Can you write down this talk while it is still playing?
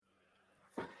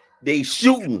They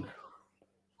shooting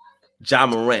Ja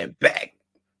Morant back.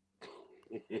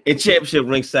 And Championship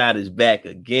Ringside is back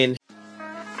again.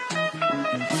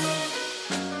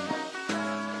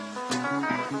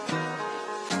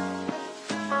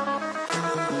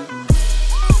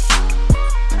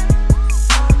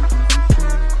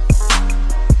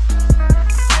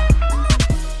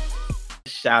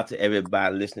 Shout out to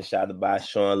everybody listening. Shout out to by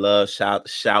Sean Love.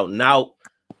 Shouting out.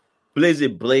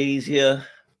 Blizzard Blaze here.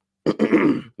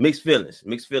 Mixed feelings.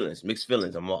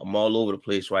 I'm all over the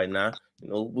place right now. You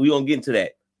know, we gonna get into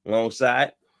that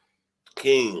alongside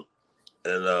King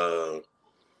and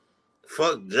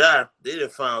fuck Ja. They done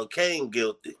found Kane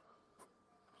guilty.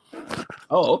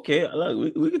 Oh, okay.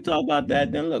 Look, we can talk about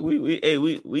that then. Look,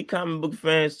 we comic book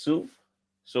fans too.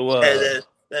 So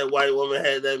that white woman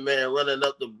had that man running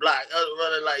up the block,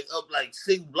 running up like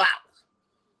 6 blocks.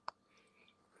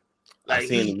 Like I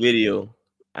seen the video.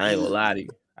 I ain't gonna lie to you.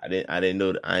 I didn't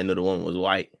know the woman was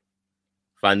white.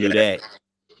 If I knew that,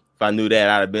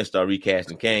 I'd have been start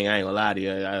recasting King. I ain't gonna lie to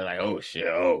you. I was like, oh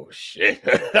shit.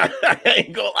 I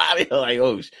ain't gonna lie to you. Like,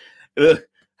 oh shit. Look.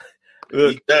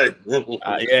 I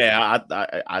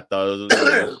thought it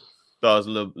was a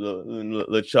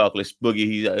little chocolate spooky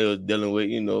he was dealing with,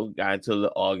 you know, got into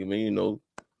the argument, you know.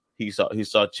 He saw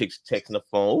chicks texting the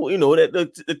phone, you know, that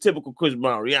the typical Chris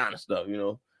Brown Rihanna stuff, you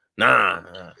know. Nah,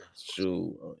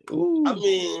 shoot. Ooh. I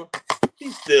mean,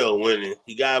 he's still winning.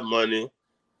 He got money.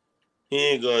 He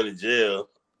ain't going to jail.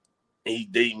 He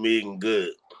dating Megan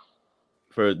Good.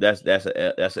 That's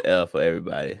an L for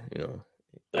everybody, you know.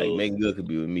 Like Megan Good could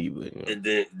be with me, but you know. And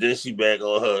then she back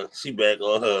on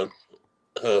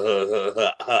her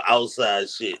outside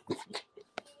shit.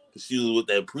 She was with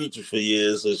that preacher for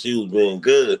years, so she was being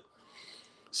good.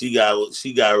 She got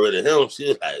rid of him. She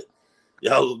was like,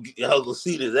 y'all gonna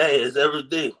see this ass every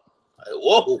day. Like,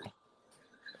 whoa.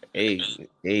 Hey,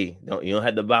 you don't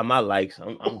have to buy my likes.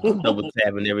 I'm double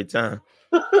tapping every time.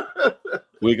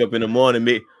 Wake up in the morning,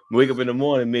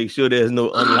 make sure there's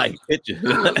no unliked picture.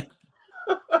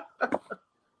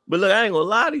 But look, I ain't gonna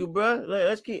lie to you, bro. Like,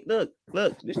 let's keep look.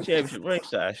 This championship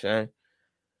ringside, Shine.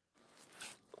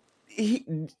 He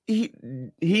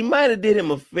might have did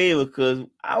him a favor because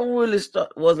I really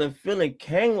wasn't feeling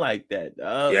Kang like that.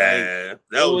 Yeah,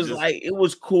 like, it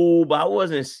was cool, but I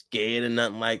wasn't scared or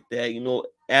nothing like that. You know,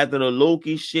 after the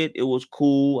Loki shit, it was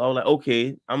cool. I was like,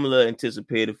 okay, I'm a little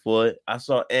anticipated for it. I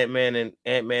saw Ant-Man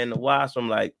and the Wasp. I'm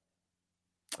like,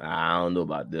 I don't know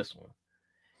about this one.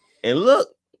 And look,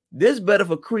 this better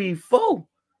for Creed 4.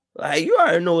 Like, you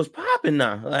already know it's popping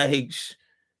now. Like,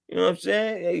 you know what I'm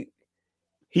saying? Like,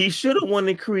 he should have won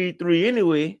in Creed 3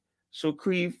 anyway. So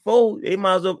Creed 4, they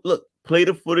might as well play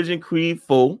the footage in Creed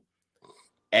 4,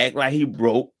 act like he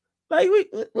broke. Like,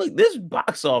 look, this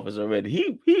box office already.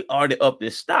 He already upped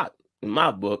his stock in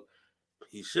my book.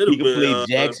 He should have been play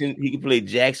Jackson. He can play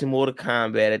Jackson Mortal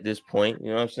Kombat at this point.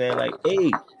 You know what I'm saying? Like,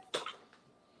 hey,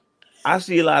 I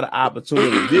see a lot of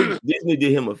opportunity. Disney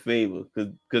did him a favor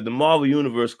because the Marvel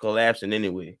Universe collapsing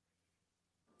anyway.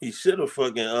 He should have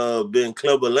fucking been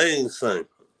Clubber Lane's son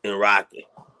in Rocky.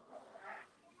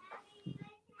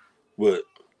 But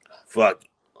fuck it.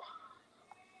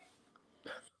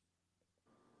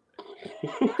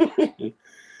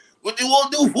 What you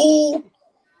want to do, fool?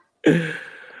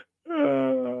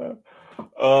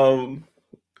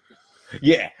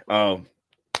 Yeah.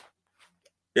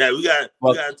 Yeah, we gotta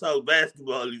talk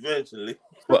basketball eventually.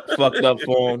 Fucked up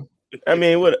for him. I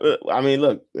mean,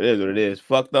 look, it is what it is.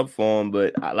 Fucked up for him,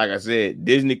 but like I said,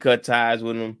 Disney cut ties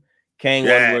with him. Kang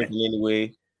wasn't working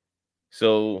anyway.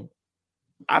 So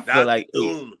I feel like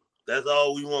Doom. That's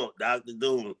all we want, Dr.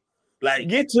 Doom. Like,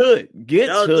 get to it.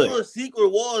 Y'all doing Secret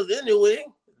Wars anyway.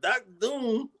 Dr.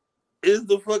 Doom is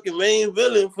the fucking main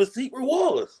villain for Secret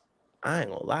Wars. I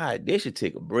ain't gonna lie, they should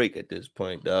take a break at this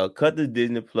point, dog. Cut the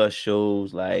Disney Plus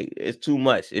shows. Like, it's too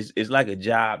much. It's like a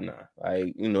job now.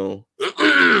 Like, you know.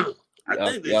 I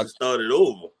think they should start it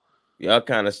over. Y'all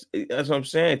kind of, that's what I'm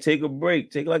saying. Take a break.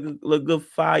 Take like a good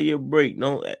 5-year break.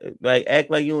 Don't like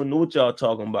act like you don't know what y'all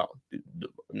talking about.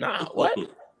 Nah, what?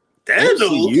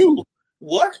 Thanos? You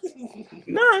what?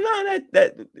 No,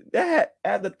 that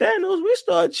after Thanos, we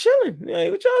started chilling.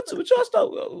 Like, what y'all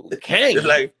start? Kang. It's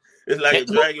like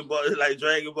Dragon Ball. It's like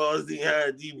Dragon Ball Z. How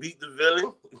you beat the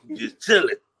villain? Just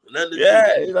chilling.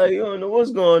 It's like you don't know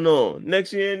what's going on.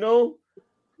 Next year, you know,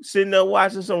 sitting there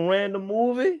watching some random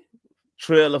movie.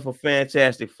 Trailer for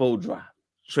Fantastic Four drop.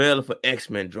 Trailer for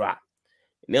X-Men drop.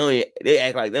 And they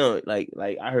act like they don't like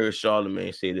I heard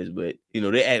Charlamagne say this, but you know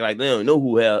they act like they don't know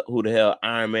who the hell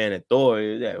Iron Man and Thor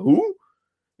is. That who?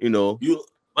 You know,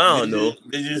 I don't know.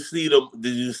 Did you see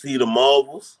the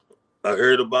Marvels? I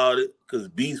heard about it because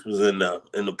Beast was in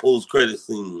the post credit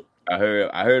scene. I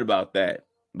heard about that,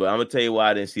 but I'm gonna tell you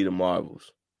why I didn't see the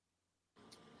Marvels.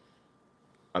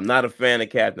 I'm not a fan of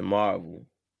Captain Marvel.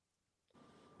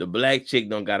 The black chick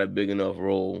don't got a big enough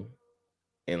role,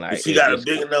 and like she got a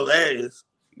big enough ass.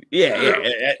 Yeah.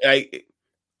 Like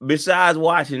besides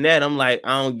watching that, I'm like,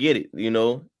 I don't get it, you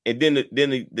know. And then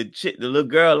the chick, the little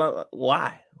girl,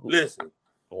 why? Listen,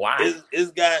 why?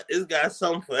 It's got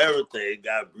something for everything. It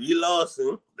got Brie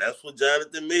Larson. That's for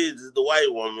Jonathan Majors, the white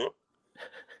woman.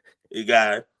 It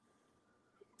got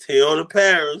Teyonah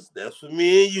Parris. That's for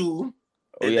me and you.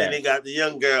 And then they got the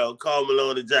young girl, Karl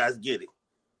Malone and Josh Giddey.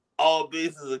 All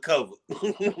bases are covered.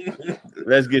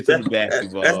 Let's get to the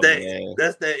basketball.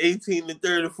 That's that 18 to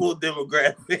 34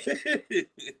 demographic.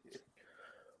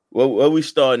 Where we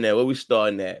starting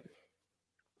at?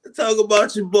 Talk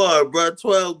about your boy, bro.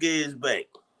 12 Gauge Bank.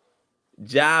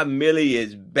 Ja Millie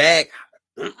is back.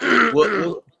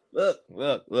 Look.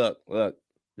 The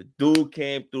dude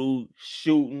came through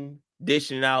shooting,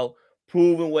 dishing out,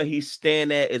 proving where he's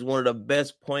standing at is one of the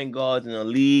best point guards in the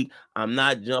league. I'm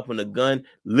not jumping the gun.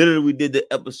 Literally, we did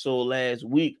the episode last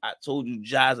week. I told you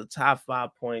Ja's a top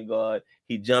 5 point guard.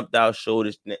 He jumped out,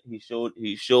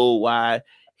 he showed why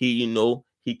he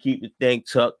keep the thing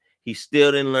tucked. He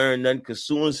still didn't learn nothing because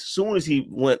soon as he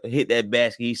hit that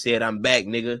basket, he said, "I'm back,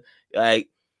 nigga." Like,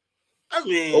 I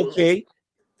mean, okay,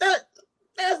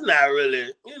 that's not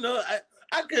really,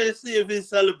 I couldn't see if his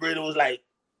celebrating was like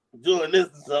doing this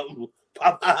or something.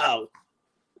 Pop out.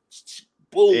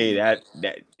 Boom. Hey, that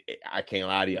I can't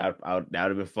lie to you. That would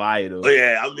have been fire though. Oh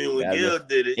yeah, I mean when Gil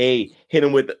did it. Hey, hit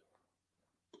him with the.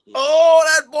 Oh,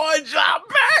 that boy dropped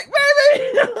back,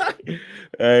 baby.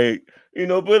 Hey,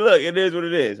 but look, it is what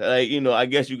it is. Like, I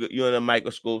guess you're in a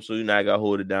microscope, so you're not gonna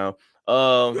hold it down.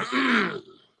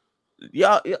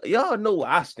 Y'all know where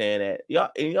I stand at.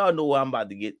 Y'all know where I'm about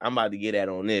to get at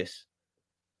on this.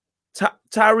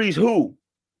 Tyrese who?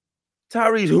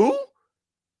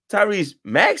 Tyrese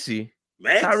Maxey?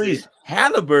 Tyrese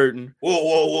Halliburton.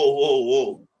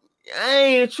 Whoa. I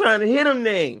ain't trying to hit them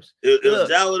names. If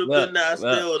that would have been there, I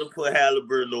still would have put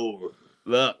Halliburton over.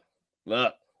 Look.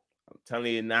 I'm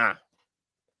telling you now.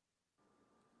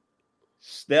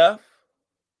 Steph,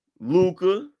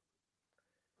 Luka,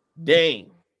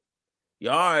 Dame.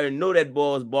 Y'all already know that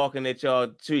ball's barking at y'all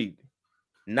tree.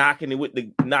 Knocking at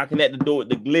the door with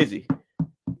the glizzy.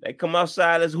 They come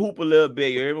outside, let's hoop a little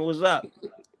bit. You hear me? What's up?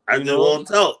 I just want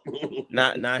to talk.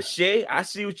 Now, Shay, I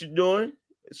see what you're doing.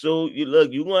 So you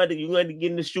going to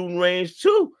get in the shooting range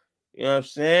too. You know what I'm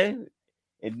saying?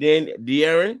 And then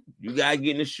De'Aaron, you gotta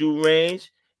get in the shooting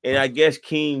range. And I guess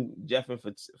King Jeffing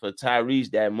for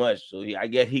Tyrese that much. So I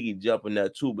guess he can jump in there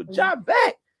too. But Ja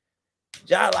back.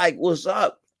 Ja, like, what's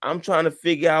up? I'm trying to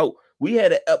figure out. We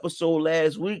had an episode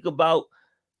last week about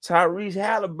Tyrese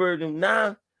Halliburton.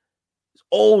 Now it's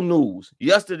old news.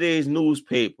 Yesterday's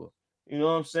newspaper. You know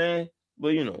what I'm saying?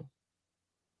 But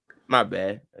my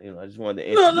bad. I just wanted to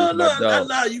introduce my dog. I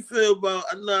know how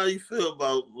you feel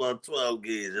about my 12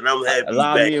 Gauge, and I'm happy.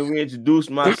 Allow me to reintroduce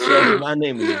myself. My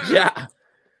name is Ja.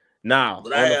 Now, on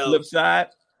the flip side,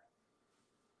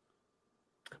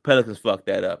 Pelicans fucked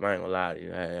that up. I ain't gonna lie to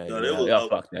you. Y'all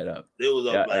fucked that up. They was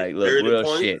up like look, 30 real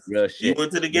points. Real shit. You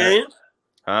went to the game?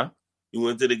 Huh? You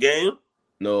went to the game?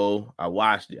 No, I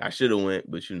watched it. I should have went,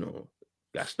 but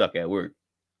got stuck at work.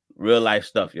 Real life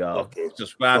stuff, y'all. Okay.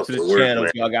 Subscribe to the channel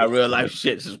if y'all got real life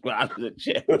shit. Subscribe to the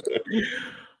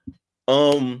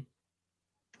channel.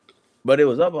 But it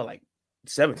was up by like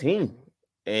 17,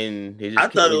 and I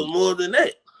thought it was more than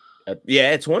that.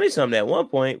 At 20 something at one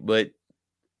point, but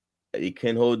he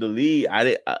couldn't hold the lead.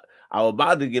 I was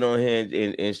about to get on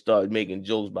here and start making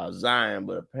jokes about Zion,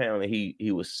 but apparently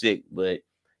he was sick. But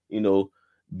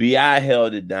B.I.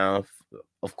 held it down.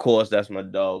 Of course, that's my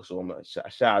dog, so I'm gonna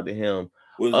shout out to him.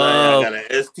 Was Zion got an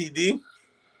STD?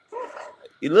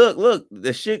 Look,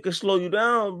 the shit could slow you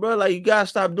down, bro. Like, you gotta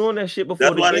stop doing that shit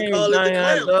before the game. They call it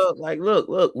the dog. Like,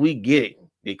 look, we get it.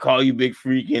 They call you big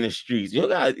freak in the streets. You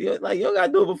gotta do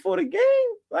it before the game.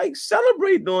 Like,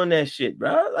 celebrate doing that shit,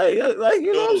 bro. Like you know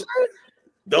what I'm saying?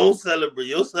 Don't celebrate.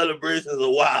 Your celebrations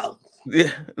are wild. Yeah,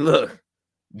 look,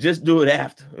 just do it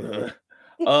after.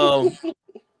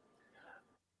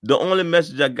 The only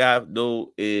message I got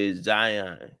though is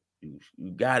Zion.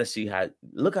 You gotta see how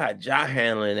Ja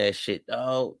handling that shit,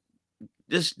 dog.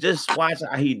 Just watch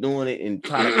how he doing it and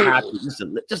try to copy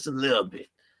just a little bit.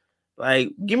 Like,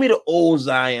 give me the old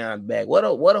Zion back. What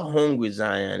a hungry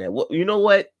Zion at. What, you know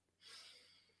what?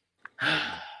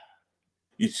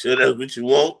 You sure that's what you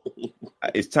want?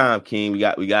 It's time, King. We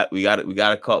got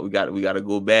to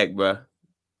go back, bro.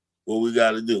 What we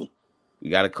got to do? We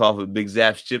got to call for Big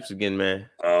Zap's chips again, man.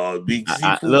 Big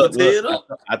seafood Look, potato.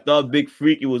 I thought Big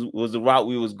Freaky was the route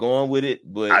we was going with it,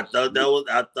 but I thought that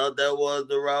was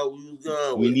the route we was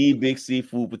going with. We need Big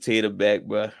Seafood Potato back,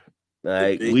 bro.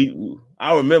 Like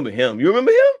I remember him. You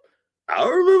remember him? I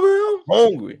remember him.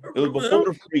 Hungry. It was before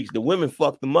the freaks. The women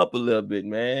fucked him up a little bit,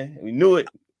 man. We knew it.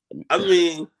 I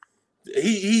mean,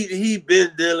 he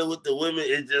been dealing with the women.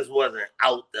 It just wasn't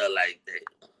out there like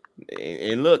that.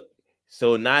 And look,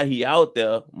 so now he out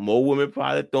there. More women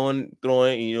probably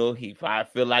throwing. You know, he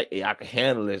probably feel like, hey, I can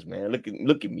handle this, man. Look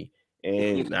at me.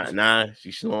 And nah,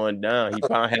 she's slowing down. He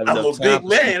probably have enough time. I'm a big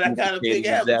man. I got a big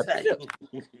appetite.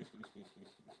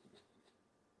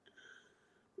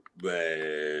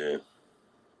 Man.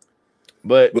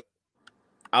 But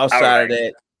outside of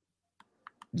that,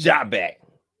 Ja back.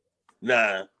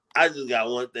 Nah, I just got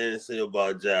one thing to say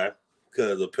about Ja,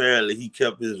 because apparently he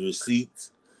kept his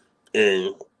receipts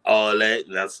and all that.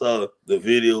 And I saw the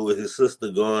video with his sister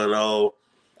going on.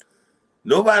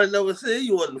 Nobody never said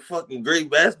you wasn't a fucking great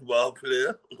basketball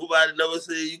player. Nobody never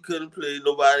said you couldn't play.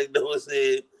 Nobody never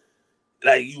said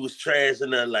like you was trash or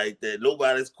nothing like that.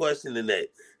 Nobody's questioning that.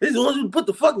 They just want you to put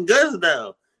the fucking guns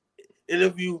down. And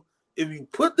if you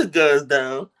put the guns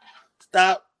down,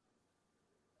 stop.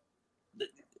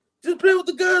 Just play with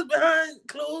the guns behind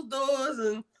closed doors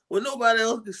and when nobody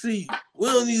else can see you. We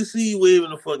don't need to see you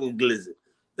waving a fucking glizzy.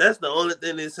 That's the only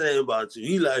thing they're saying about you.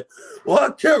 He like, well,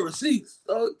 I carry receipts.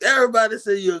 So everybody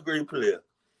say you're a great player.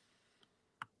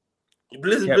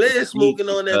 Bliss Blair smoking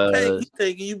on that pack. He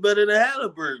thinking you better than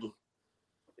Halliburton.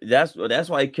 That's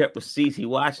why he kept receipts. He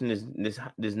watching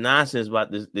this nonsense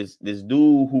about this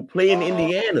dude who played in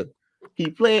Indiana.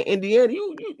 He playing Indiana.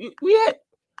 We had.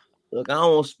 Look, I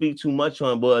don't want to speak too much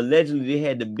on it, but allegedly they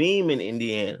had the beam in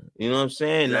Indiana. You know what I'm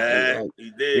saying? Yeah,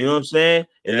 he did. You know what I'm saying?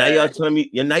 And now y'all telling me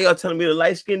the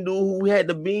light-skinned dude who had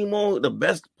the beam on, the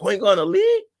best point guard in the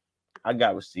league? I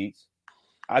got receipts.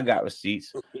 All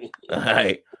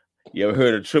right. You ever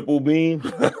heard of triple beam?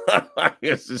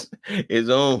 It's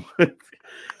on.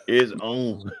 It's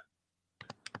on.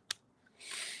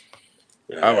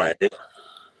 All right.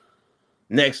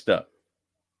 Next up.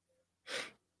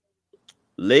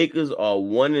 Lakers are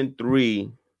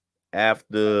 1-3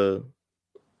 after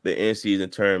the in-season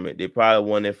tournament. They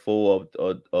probably 1-4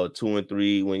 or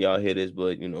 2-3 when y'all hear this,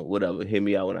 but you know, whatever. Hear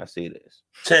me out when I say this.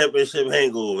 Championship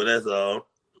hangover, that's all.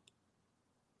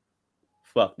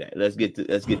 Fuck that. Let's get to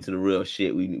the real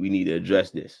shit. We need to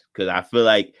address this because I feel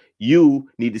like you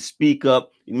need to speak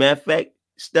up. Matter of fact,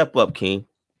 step up, King.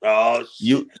 Oh,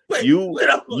 shit.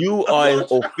 You are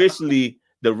officially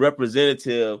the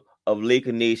representative of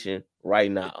Laker Nation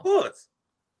right now. Of course.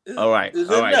 All right.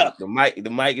 The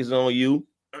mic is on you.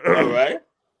 All right.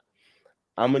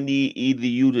 I'm gonna need either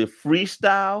you to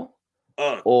freestyle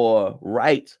or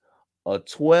write a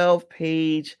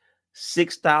 12-page,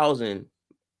 6,000.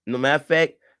 No matter of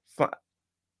fact,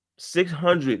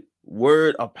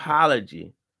 600-word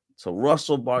apology to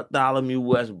Russell Bartholomew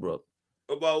Westbrook.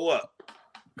 About what?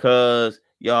 Because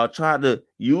y'all tried to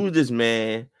use this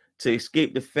man to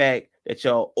escape the fact that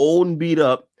y'all old and beat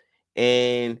up,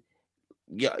 and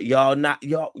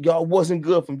y'all wasn't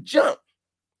good from jump.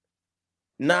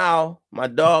 Now my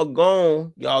dog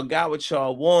gone, y'all got what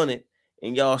y'all wanted,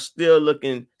 and y'all still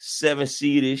looking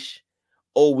 7-seed-ish.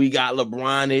 Oh, we got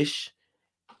LeBron-ish.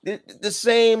 The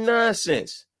same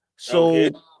nonsense. So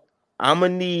I'm gonna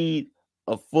need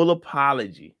a full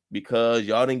apology because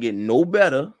y'all didn't get no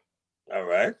better. All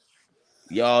right.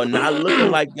 Y'all not looking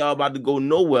like y'all about to go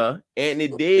nowhere. Anthony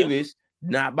Davis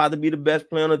not about to be the best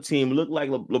player on the team. Look like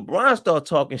LeBron start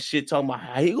talking shit, talking about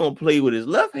how he gonna play with his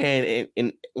left hand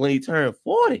and when he turned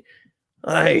 40.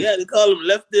 Like, yeah, they call him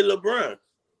Lefty LeBron.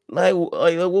 Like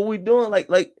what we doing?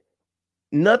 Like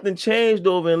nothing changed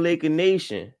over in Laker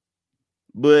Nation,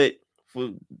 but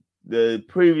for the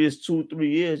previous 2-3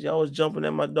 years, y'all was jumping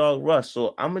at my dog Russ.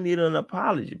 So I'm gonna need an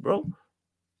apology, bro.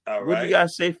 All right. What do you gotta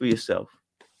say for yourself?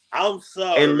 I'm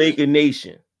sorry. And Laker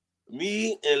Nation.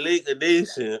 Me and Laker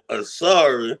Nation are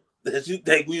sorry that you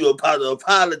think we were about to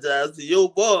apologize to your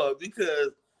boy because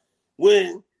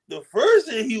when the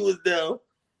first year he was down,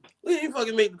 we didn't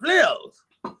fucking make the playoffs.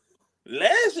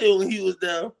 Last year when he was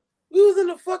down, we was in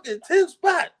the fucking 10th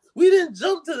spot. We didn't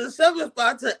jump to the 7th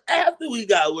spot till after we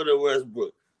got rid of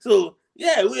Westbrook. So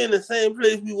yeah, we're in the same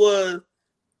place we was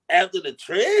after the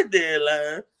trade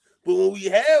deadline. But when we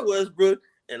had Westbrook,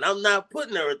 and I'm not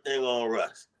putting everything on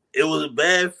Russ. It was a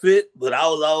bad fit, but I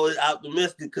was always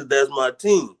optimistic because that's my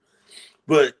team.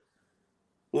 But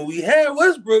when we had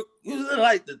Westbrook, he was in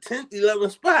like the 10th,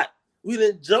 11th spot. We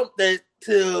didn't jump that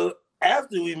till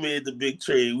after we made the big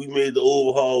trade. We made the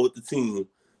overhaul with the team.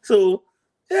 So,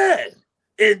 yeah,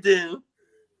 And then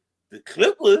the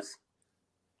Clippers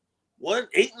won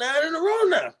 8-9 in a row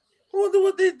now. I wonder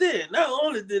what they did. Not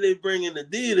only did they bring in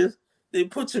Adidas, they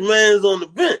put your mans on the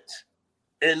bench.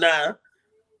 And now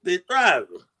they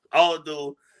thriving.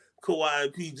 Although Kawhi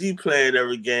and PG playing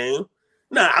every game.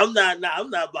 I'm not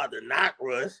about to knock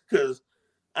Russ, because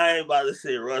I ain't about to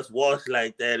say Russ washed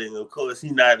like that. And of course,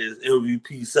 he's not his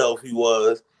MVP self he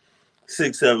was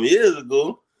 6-7 years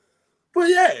ago. But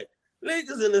yeah,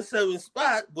 Lakers in the 7th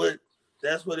spot, but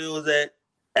that's what it was at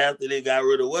after they got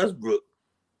rid of Westbrook.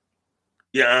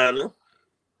 Your Honor,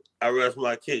 I rest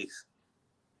my case.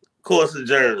 Course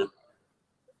adjourned.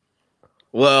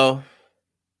 Well,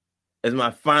 as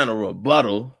my final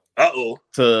rebuttal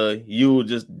to you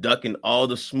just ducking all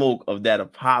the smoke of that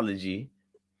apology,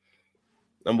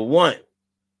 number one,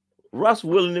 Russ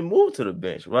willing to move to the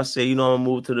bench. Russ said, I'm going to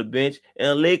move to the bench. And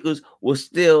the Lakers were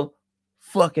still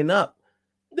fucking up.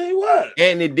 They were.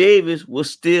 Anthony Davis was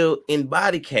still in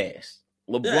body cast.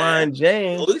 LeBron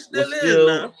James was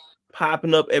still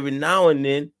popping up every now and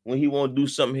then when he want to do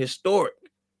something historic.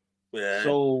 Yeah.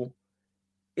 So,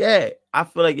 yeah, I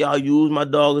feel like y'all use my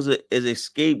dog as a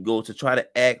scapegoat to try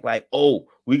to act like,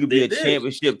 we could be a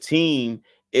championship team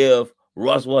if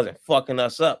Russ wasn't fucking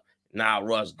us up. Now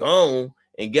Russ gone,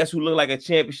 and guess who look like a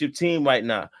championship team right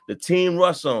now? The team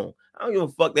Russ on. I don't give a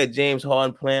fuck that James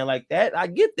Harden playing like that. I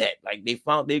get that. Like, they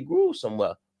found their groove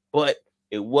somewhere. But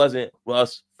it wasn't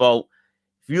Russ' fault.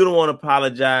 If you don't want to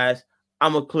apologize,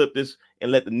 I'm going to clip this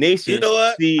and let the nation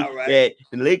see that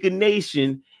the Laker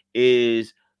Nation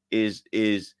is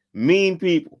mean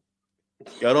people.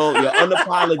 You're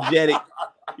unapologetic.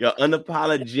 You're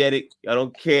unapologetic. Y'all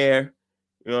don't care.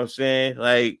 You know what I'm saying?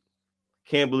 Like,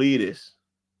 can't believe this.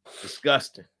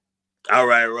 Disgusting. All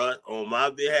right, Russ. On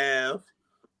my behalf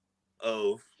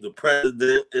of the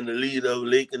president and the leader of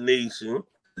Laker Nation,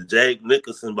 Jack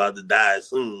Nicholson about to die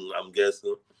soon, I'm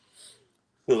guessing.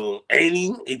 So ain't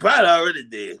he? He probably already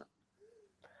did.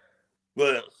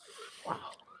 But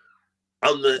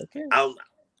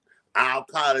I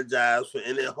apologize for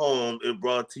any harm it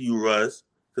brought to you, Russ,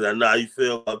 because I know how you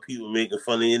feel about people making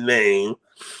fun of your name,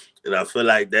 and I feel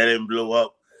like that didn't blow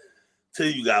up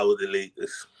till you got with the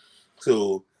Lakers.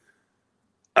 So,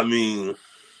 I mean,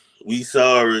 we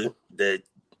sorry that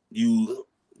you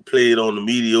played on the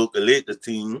mediocre Lakers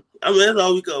team. I mean, that's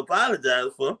all we can apologize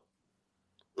for.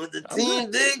 But the team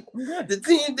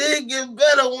did get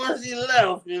better once he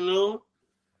left, you know.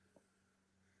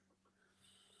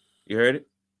 You heard it?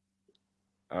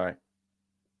 All right.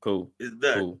 Cool. It's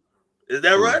done. Cool. Is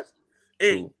that Russ?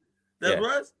 Hey, cool. That's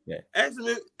Russ? Yeah. Ask him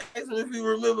if you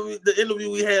remember the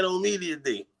interview we had on Media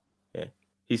Day. Yeah.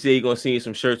 He said he's going to send you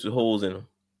some shirts with holes in them.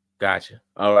 Gotcha.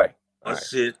 All right. All right.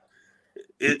 Shit.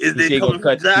 Is they coming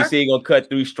from Josh? He said he's going to cut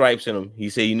 3 stripes in them. He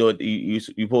said, you know what, you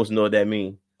supposed to know what that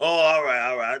means. Oh, all right.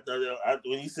 I thought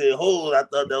when he said holes, I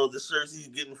thought that was the shirts he's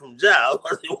getting from Josh. I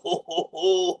was like,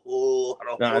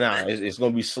 No. It's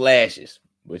going to be slashes.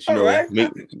 But, you know,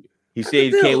 he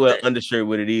said he can't wear an undershirt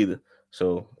with it either.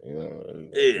 So,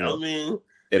 I mean,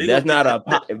 if that's not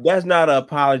an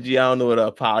apology, I don't know what an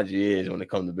apology is when it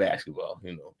comes to basketball.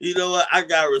 You know what? I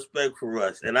got respect for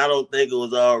Russ, and I don't think it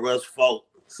was all Russ' fault.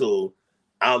 So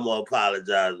I'm gonna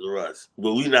apologize to Russ,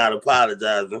 but we not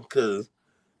apologizing because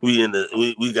we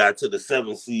got to the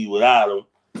 7th seed without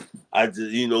him. I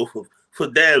just for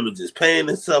damages, pain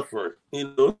and suffering.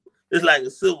 It's like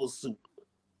a civil suit.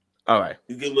 All right,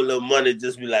 you give him a little money,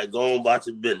 just be like, go on about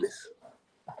your business.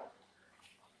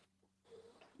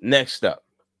 Next up.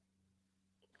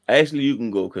 Actually, you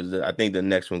can go because I think the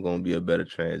next one going to be a better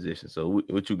transition. So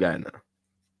what you got now?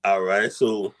 All right.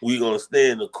 So we're going to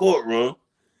stay in the courtroom.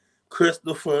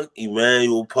 Christopher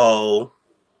Emmanuel Paul,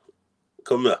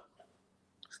 come here.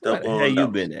 Step on. Where you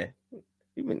been at?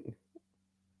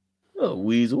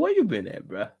 Weasel, where you been at,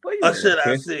 bro? Or should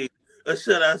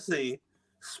I say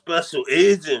Special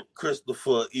Agent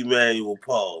Christopher Emmanuel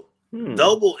Paul.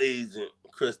 Double Agent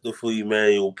Christopher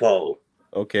Emmanuel Paul.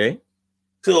 Okay.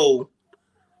 So,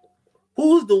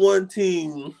 who's the one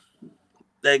team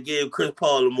that gave Chris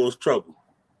Paul the most trouble?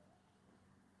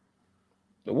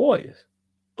 The Warriors.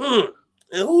 And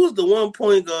who's the one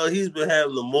point guard he's been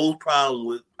having the most problem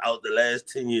with out the last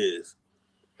 10 years?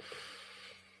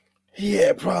 He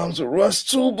had problems with Russ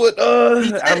too, but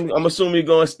I'm assuming you're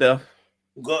going Steph.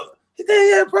 He think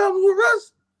he had problems with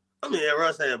Russ? I mean,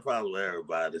 Russ had problems with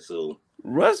everybody, so.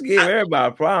 Russ gave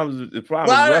everybody problems. The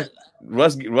problem is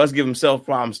Russ give himself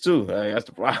problems too. That's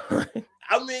the problem.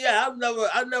 I mean, yeah, I've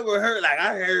never heard, like,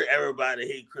 I heard everybody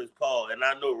hate Chris Paul, and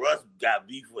I know Russ got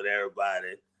beef with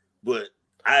everybody, but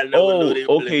I never knew they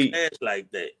were clash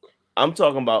like that. I'm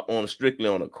talking about strictly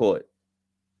on the court.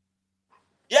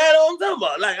 Yeah, I know what I'm talking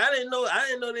about. Like I didn't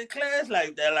know they class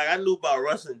like that. Like I knew about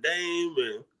Russ and Dame,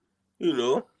 and you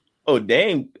know. Oh,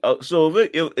 Dame. So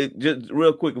if just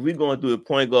real quick, if we going through the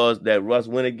point guards that Russ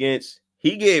went against,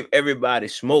 he gave everybody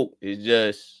smoke. It's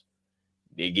just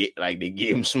they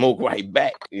gave him smoke right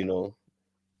back, you know.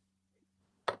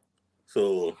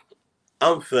 So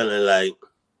I'm feeling like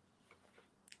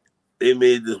they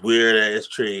made this weird ass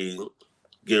trade,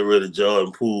 get rid of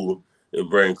Jordan Poole and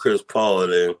bring Chris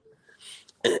Paul in.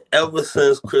 And ever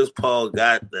since Chris Paul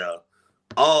got there,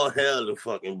 all hell done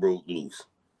fucking broke loose.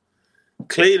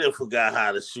 Clayton forgot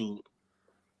how to shoot.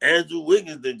 Andrew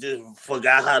Wiggins just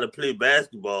forgot how to play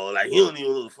basketball. Like, he don't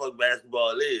even know what the fuck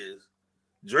basketball is.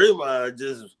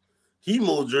 Draymond he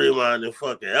more Draymond than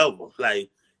fucking ever.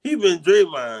 Like, he been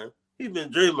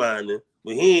Draymonding,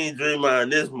 but he ain't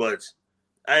Draymond this much.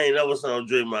 I ain't never saw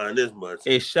Draymond this much.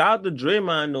 Hey, shout out to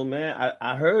Draymond though, man.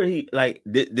 I heard he like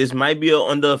this might be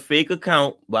under a fake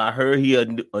account, but I heard he a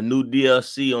new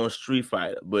DLC on Street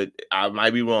Fighter. But I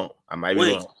might be wrong.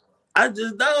 Wrong. I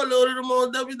just downloaded him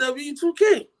on WWE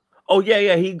 2K. Oh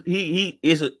yeah. He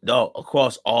is a dog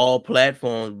across all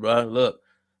platforms, bro. Look,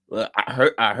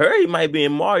 I heard he might be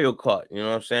in Mario Kart. You know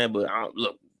what I'm saying? But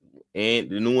look, and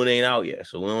the new one ain't out yet,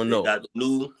 so we don't know.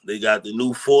 They got the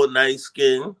new Fortnite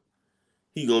skin.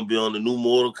 He gonna be on the new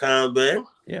Mortal Kombat.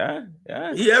 Yeah.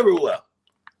 He everywhere.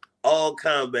 All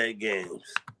combat games.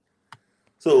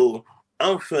 So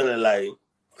I'm feeling like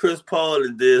Chris Paul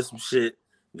and did some shit,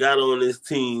 got on his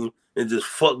team, and just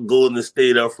fucked Golden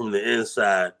State up from the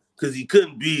inside because he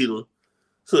couldn't beat them.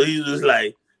 So he was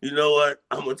like, you know what?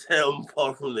 I'm gonna tear him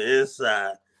apart from the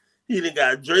inside. He done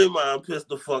got Draymond pissed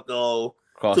the fuck off.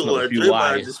 Crossing up a few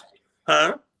wires.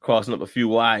 Crossing up a few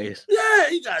wires. Yeah,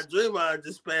 he got Draymond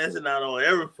just passing out on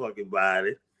every fucking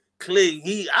body. Clay,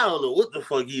 I don't know what the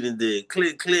fuck he done did. Clay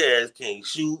ass can't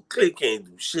shoot. Clay can't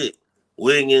do shit.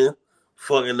 Wigging,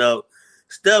 fucking up.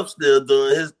 Steph still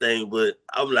doing his thing, but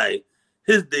I'm like,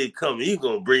 his day coming, he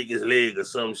gonna break his leg or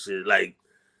some shit. Like,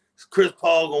 Chris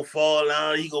Paul gonna fall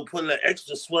down, he gonna put an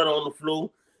extra sweat on the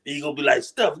floor, and he gonna be like,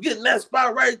 Steph, get in that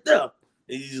spot right there.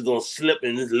 And he's just gonna slip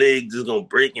and his leg just gonna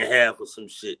break in half or some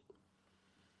shit.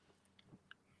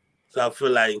 So I feel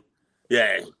like,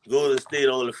 yeah, Golden State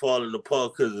only falling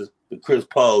apart because of the Chris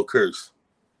Paul curse.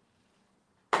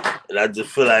 And I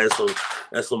just feel like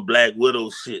that's some Black Widow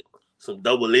shit, some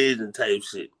double agent type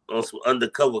shit, on some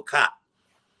undercover cop.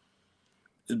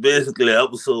 It's basically an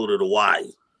episode of The Wire.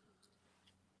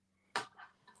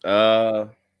 I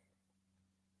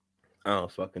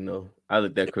don't fucking know. I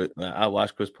looked at Chris. I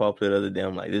watched Chris Paul play the other day.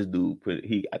 I'm like, this dude,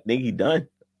 I think he done.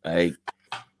 Like,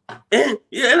 and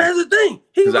that's the thing.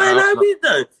 He might not be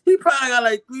done. He probably got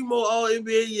like 3 more All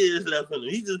NBA years left in him.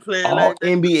 He just playing like that.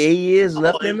 NBA years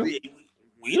left in him.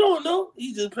 We don't know.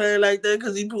 He just playing like that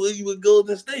because he with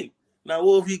Golden State. Now,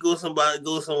 what if he go somewhere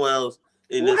else?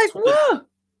 Like what?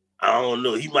 I don't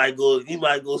know. He might go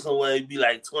somewhere and be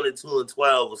like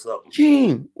 22-12 or something.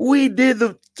 King, we did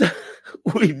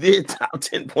top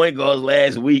 10 point guards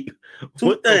last week.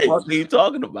 What the fuck are you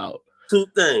talking about? 2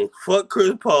 things. Fuck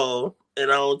Chris Paul,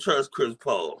 and I don't trust Chris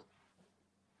Paul.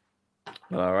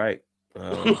 All right.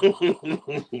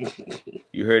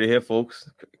 You heard it here, folks.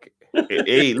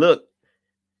 Hey, look.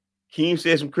 Keem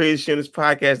said some crazy shit in this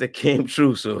podcast that came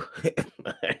true. So,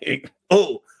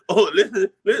 listen,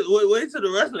 wait till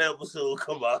the rest of the episode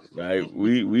come out. Right,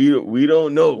 we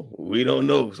don't know. We don't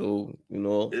know. So,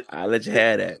 I'll let you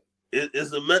have that.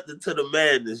 It's a method to the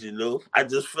madness, I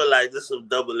just feel like this is some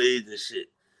double agent shit.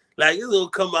 Like, it's gonna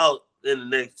come out in the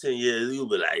next 10 years. You'll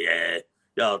be like, yeah,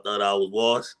 y'all thought I was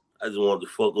washed. I just wanted to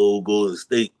fuck old Golden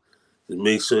State to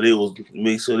make sure they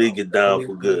get down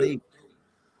for good.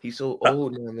 He's so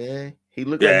old now, man. He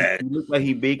look like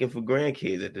he baking for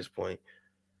grandkids at this point.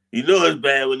 It's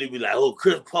bad when they be like, oh,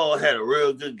 Chris Paul had a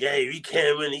real good game. He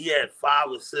came in, he had 5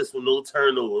 assists with no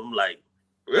turnover. I'm like,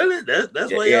 really?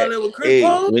 That's why y'all live with Chris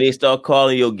Paul? When they start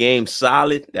calling your game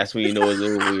solid, that's when you know it's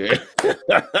over.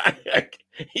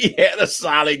 He had a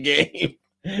solid game.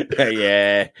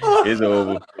 Yeah, it's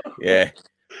over. Yeah.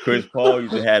 Chris Paul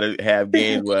used to have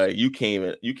games where you came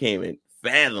in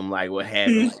fathom like what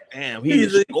happened. Like, damn,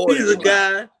 he's a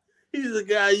guy. He's a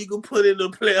guy you can put in a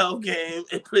playoff game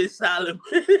and play solid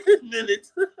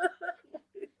minutes.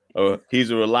 He's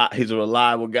a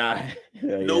reliable guy.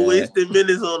 No wasted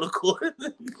minutes on the court.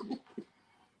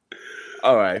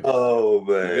 All right. Oh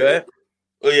man. Good?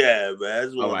 Oh yeah, man. I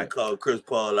just want to call Chris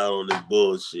Paul out on this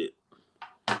bullshit.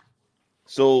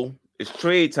 So it's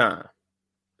trade time.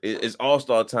 It's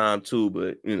All-Star time too,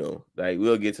 but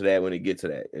we'll get to that when it get to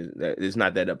that. It's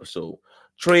not that episode.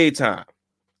 Trade time.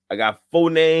 I got 4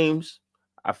 names.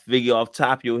 I figure off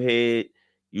top of your head,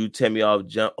 you tell me off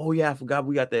jump. Oh yeah, I forgot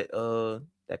we got that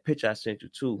picture I sent you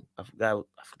too. I forgot what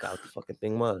the fucking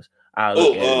thing was. I'll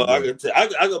look at it again.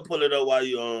 I can pull it up while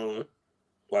you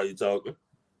talking.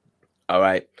 All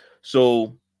right.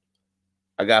 So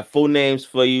I got 4 names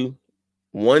for you.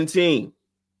 1 team.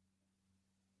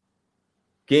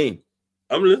 King.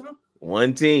 I'm listening.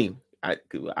 1 team. I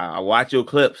watch your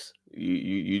clips.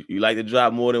 You like to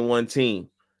drop more than 1 team.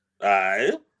 All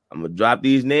right. I'm gonna drop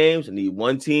these names. I need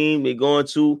 1 team they're going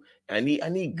to. I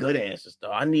need good answers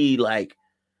though. I need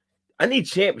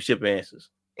championship answers.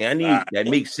 And I need that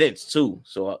makes sense too.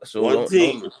 So don't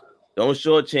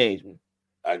shortchange me.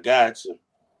 I got you.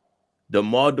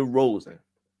 DeMar DeRozan.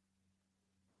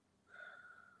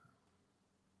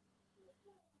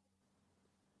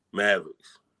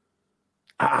 Mavericks.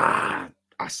 I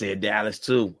said Dallas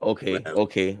too. Okay.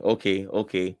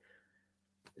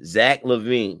 Zach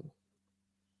LaVine.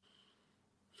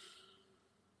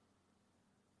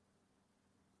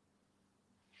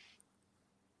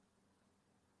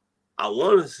 I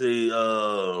want to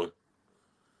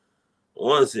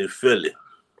say Philly.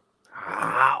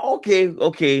 Okay. We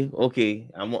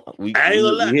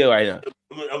here right now.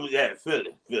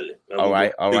 Philly. All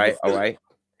right.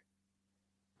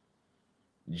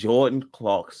 Jordan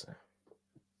Clarkson.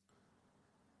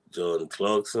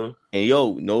 And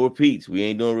yo, no repeats. We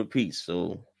ain't doing repeats.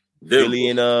 So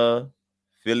Denver.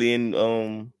 Philly and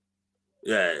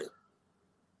yeah.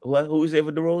 Who we say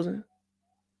for DeRozan?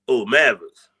 Oh,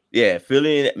 Mavericks. Yeah,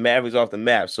 Philly and Mavericks off the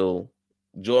map. So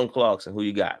Jordan Clarkson, who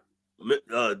you got?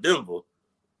 Denver.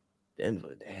 Damn.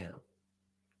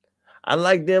 I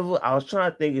like Denver. I was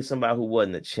trying to think of somebody who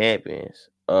wasn't the champions.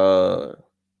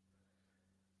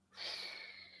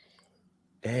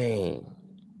 Dang.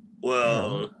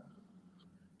 Well,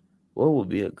 what would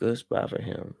be a good spot for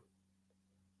him?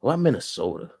 Well,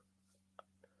 Minnesota.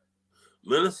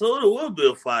 Minnesota would be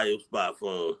a fire spot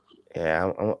for him.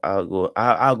 Yeah,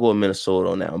 I'll go with Minnesota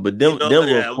on that one. But Denver,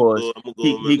 of course,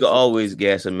 he could always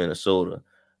gas in Minnesota.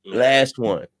 Yeah. Last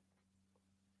one.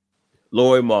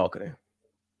 Lauri Markkanen.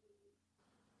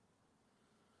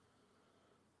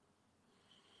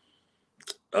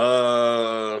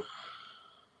 Let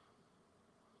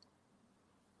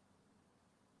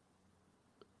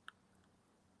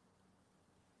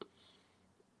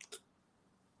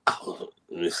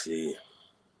me see.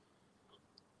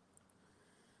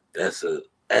 That's a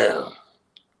L.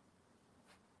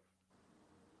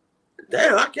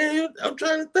 Damn, I can't even, I'm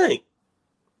trying to think.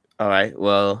 All right.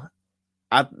 Well,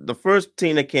 the first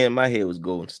team that came in my head was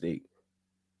Golden State.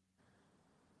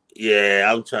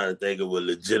 Yeah, I'm trying to think of a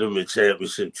legitimate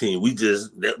championship team. We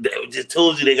just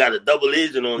told you they got a double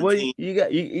agent on the team. You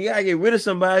gotta get rid of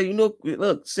somebody. You know,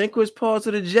 look, send Chris Paul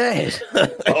to the Jazz.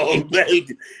 Oh,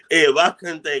 baby. Hey, if I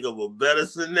couldn't think of a better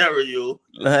scenario,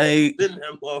 like send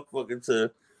that motherfucker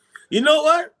to. You know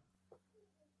what?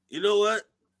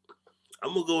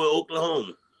 I'm gonna go with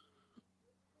Oklahoma.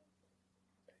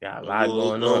 Got a lot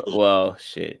going on. Well,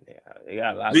 shit. They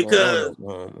got a lot because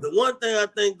going on. The one thing I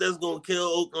think that's gonna kill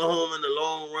Oklahoma in the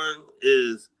long run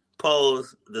is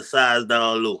pause the size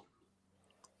down low.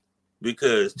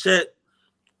 Because Chet,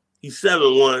 he's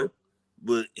 7'1",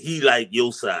 but he like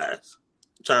your size,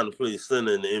 trying to play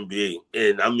center in the NBA.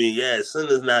 And I mean, yeah,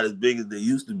 center's not as big as they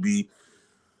used to be,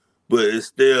 but it's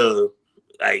still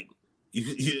like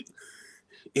you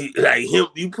like him.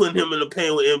 You putting him in the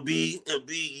paint with Embiid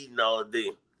eating all day.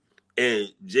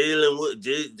 And Jalen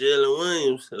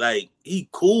Williams, like, he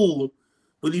cool,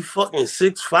 but he fucking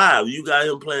 6'5". You got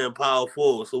him playing power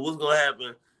forward. So what's gonna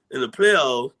happen in the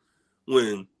playoffs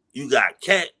when you got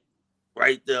Cat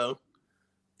right there?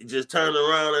 You just turn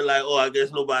around and like, oh, I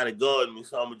guess nobody guarding me,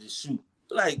 so I'm gonna just shoot.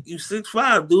 Like, you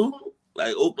 6'5", dude.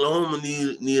 Like, Oklahoma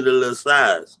need a little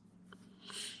size.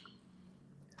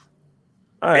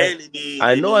 All right. And they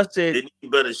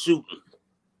need better shooting,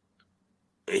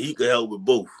 and he could help with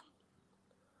both.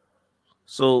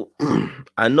 So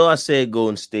I know I said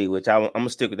Golden State, which I'm gonna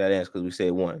stick with that answer because we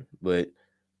said 1. But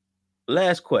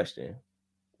last question: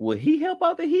 would he help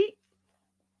out the Heat?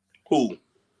 Who?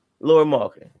 Lauri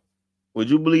Markkanen. Would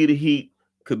you believe the Heat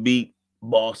could beat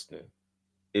Boston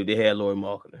if they had Lauri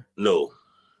Markkanen? No.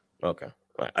 Okay.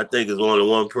 Right. I think it's only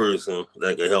one person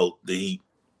that can help the Heat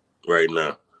right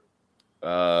now.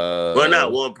 Well,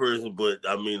 not one person, but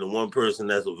I mean the one person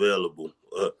that's available,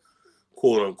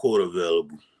 quote unquote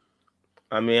available.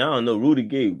 I mean, I don't know. Rudy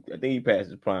Gay, I think he passed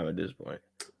his prime at this point.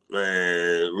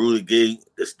 Man, Rudy Gay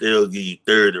could still give you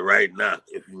 30 right now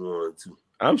if you wanted to.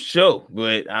 I'm sure,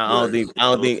 but I don't think.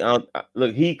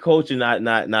 Look, he coaching not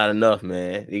enough,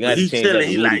 man. You got to change that.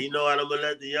 He like, you know what? I'm gonna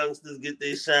let the youngsters get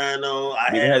their shine on.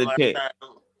 I had my shine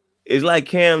on. It's like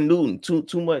Cam Newton,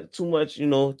 too much, you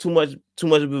know, too much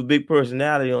of a big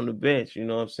personality on the bench. You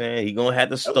know what I'm saying? He gonna have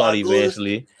to start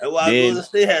eventually. That's why Then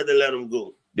State had to let him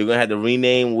go. They're gonna have to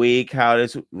rename Wade County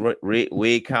to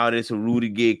Rudy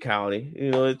Gay County.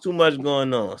 You know, there's too much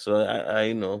going on. So I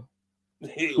you know,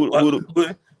 they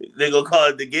gonna call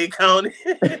it the Gay County.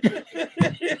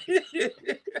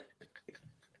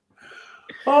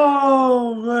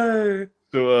 Oh man.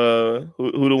 So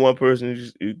who the one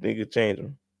person you think could change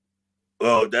him?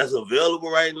 Well, that's available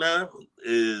right now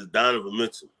is Donovan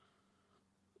Mitchell.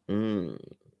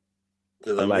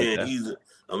 Because I'm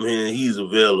hearing he's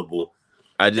available.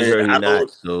 I just heard he's not.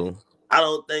 So I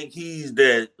don't think he's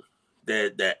that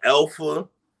alpha.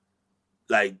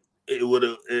 Like it would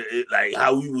have, like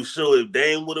how we would show if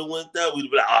Dame would have went there,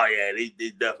 we'd be like, oh yeah, they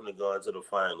definitely going to the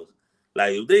finals.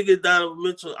 Like if they get Donovan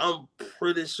Mitchell, I'm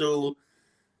pretty sure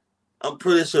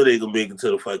they can make it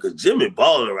to the fight because Jimmy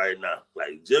balling right now.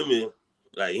 Like Jimmy,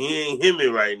 like he ain't hit me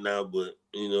right now, but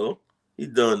you know he's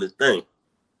doing the thing.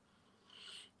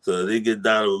 So they get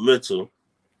Donovan Mitchell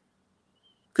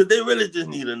because they really just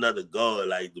need another guard.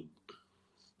 Like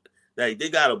they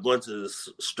got a bunch of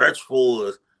stretch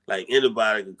fours. Like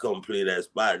anybody can come play that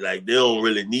spot. Like they don't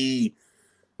really need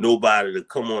nobody to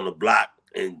come on the block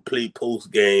and play post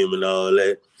game and all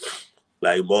that.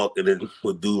 Like Marketing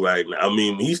would do right now. I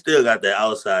mean, he still got that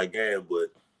outside game, but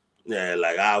yeah,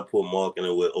 like I'll put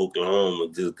Marketing with Oklahoma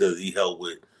just because he helped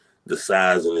with the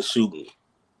size and the shooting.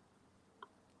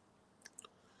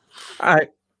 All right,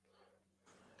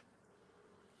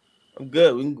 I'm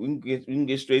good. We can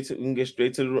get straight to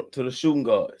the shooting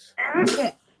guards.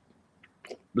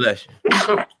 Bless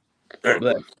you.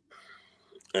 Bless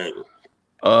you.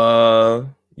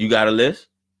 You got a list?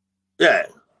 Yeah.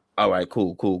 All right,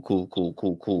 cool.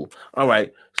 All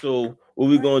right, so what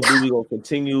we're gonna do? We're gonna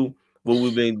continue what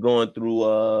we've been going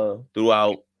through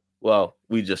throughout. Well,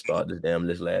 we just started this damn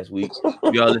list last week.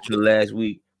 Y'all listened to last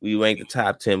week. We ranked the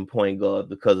top 10 point guard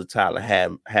because of Tyler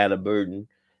Halliburton.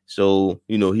 So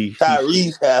you know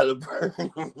Tyrese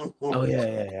Halliburton. Oh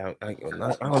yeah. I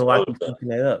don't know why I keep fucking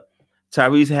that up.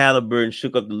 Tyrese Halliburton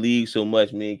shook up the league so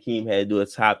much, me and Keem had to do a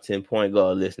top 10 point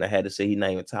guard list, and I had to say he's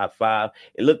not even top 5.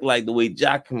 It looked like the way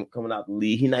Jock coming out the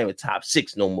league, he's not even top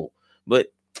 6 no more.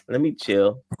 But let me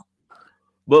chill.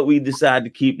 But we decided to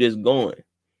keep this going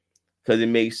because it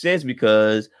makes sense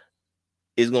because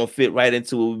it's going to fit right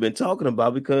into what we've been talking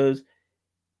about because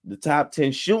the top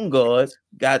 10 shooting guards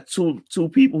got two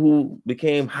people who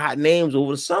became hot names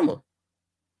over the summer,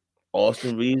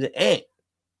 Austin Reeves and Ant.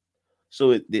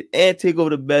 So did Ant take over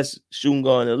the best shooting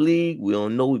guard in the league? We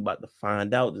don't know. We're about to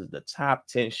find out. This is the top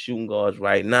 10 shooting guards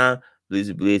right now. Blaze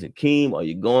and Keem, are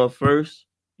you going first?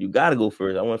 You got to go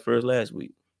first. I went first last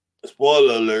week.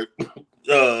 Spoiler alert.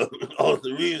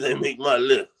 Austin Reeves ain't make my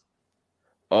list.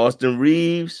 Austin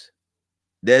Reeves,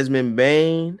 Desmond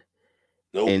Bane,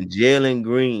 and Jalen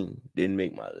Green didn't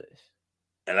make my list.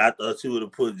 And I thought you would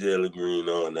have put Jalen Green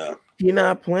on now. He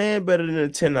not playing better than the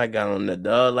 10 I got on that,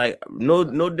 dog. Like,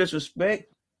 no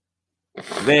disrespect.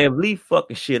 Van Vliet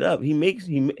fucking shit up. He make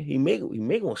him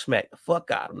smack the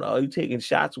fuck out of him, dog. You taking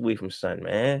shots away from son,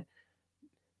 man.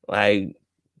 Like,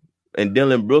 and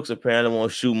Dylan Brooks apparently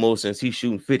won't shoot more since he's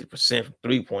shooting 50% from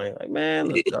 3-point. Like, man,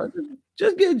 look, dog,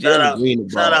 just get Jalen Green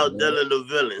the ball. Shout out Dylan the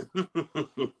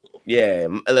villain. Yeah,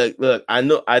 look, I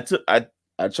know I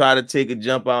tried to take a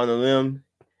jump out on the limb.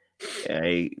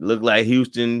 Hey, look like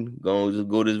Houston gonna just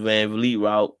go this Van Vliet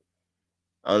route.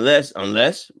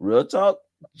 Unless real talk,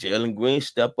 Jalen Green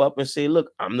step up and say,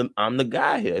 look, I'm the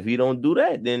guy here. If he don't do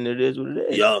that, then it is what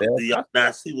it is. Y'all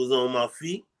not see what's on my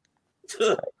feet?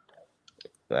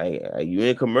 Like you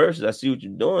in commercials, I see what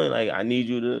you're doing. Like I need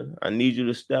you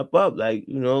to step up. Like,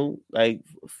 you know, like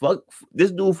fuck this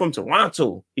dude from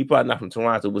Toronto. He probably not from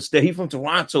Toronto, but still he from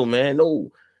Toronto, man.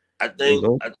 No. I think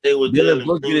with Dylan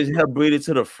Brooks get his hair braided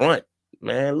to the front.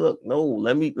 Man, look, no,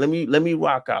 let me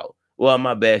rock out. Well,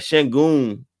 my bad.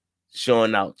 Şengün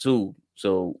showing out too.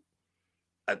 So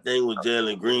I think with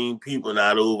Jalen Green, people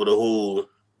not over the whole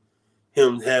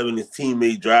him having his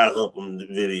teammate dry hump him the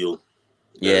video.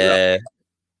 Yeah.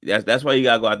 That's why you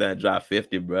gotta go out there and drop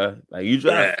 50, bro. Like you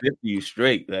drop 50, you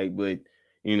straight. Like, but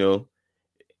you know,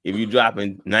 if you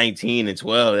dropping 19 and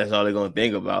 12, that's all they're gonna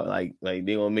think about. Like they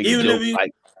gonna make a joke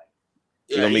like.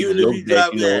 You're gonna make a joke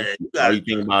that, you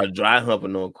think about dry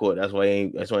humping on court. That's why he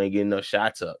ain't getting enough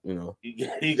shots up, you know.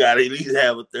 You gotta at least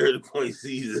have a 30-point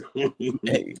season.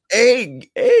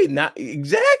 hey, not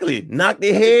exactly. Knock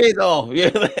their heads off. Yeah,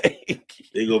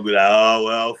 they gonna be like, oh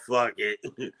well, fuck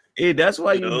it. Hey, that's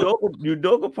why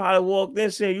Udoka probably walked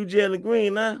in saying, you Jalen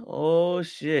Green, huh? Oh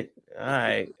shit. All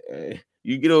right.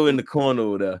 You get over in the corner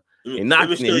over there. And knock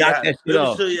that shit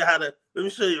off. Let me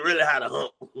show you really how to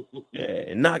hump. Yeah,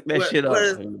 and knock that shit off.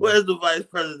 Where's the vice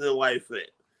president wife at?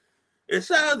 And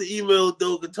shout out to email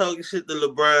Doga talking shit to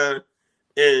LeBron,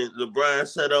 and LeBron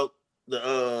set up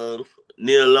the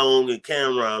Neil Long and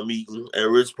Cameron meeting at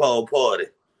Rich Paul party.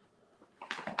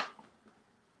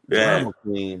 Drama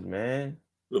queens, man.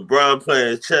 LeBron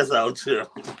playing chess out here.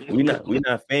 we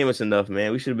not famous enough,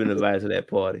 man. We should have been invited to that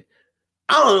party.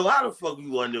 I don't know why the fuck we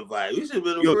wasn't invited. We should have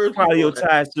been the first. Probably your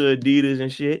ties to Adidas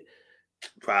and shit.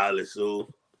 Probably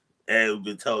so. And we've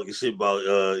been talking shit about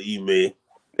email.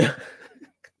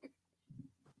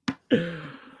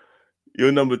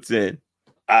 Your number 10.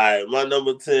 All right, my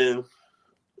number 10.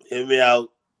 Hit me out.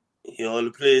 He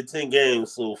only played 10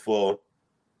 games so far.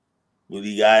 But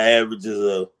he got averages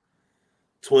of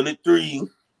 23,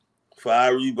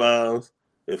 5 rebounds,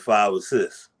 and 5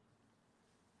 assists.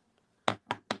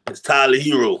 It's Tyler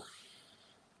Hero.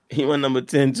 He went number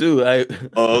 10 too.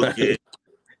 Oh, okay.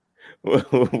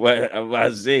 What I'm about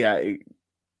to say, I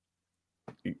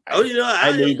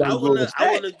really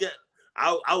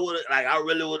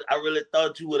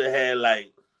thought you would have had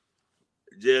like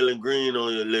Jalen Green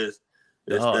on your list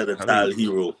instead of Tyler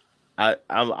Hero. I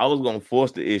was gonna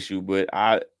force the issue, but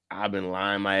I've been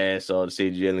lying my ass off to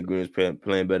say Jalen Green is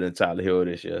playing better than Tyler Hero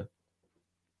this year.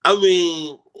 I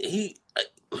mean, he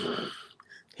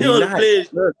only played.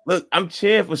 Look, I'm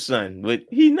cheering for Son, but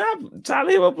he not Tyler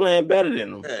Hero playing better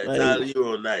than him. Yeah, Tyler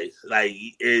Hero nice.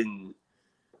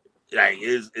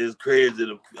 It's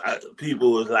crazy.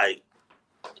 People was like,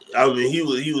 I mean, he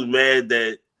was mad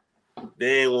that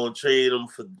they ain't want to trade him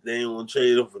for Dame,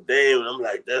 and I'm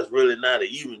like, that's really not an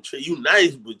even trade. You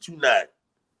nice, but you're not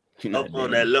up on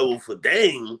that level for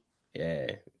Dame.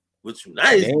 Yeah, but you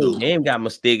nice, dude. Dame got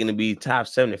mistaken to be top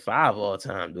 75 all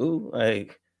time, dude.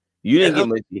 Like, you didn't get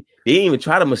mistaken. They didn't even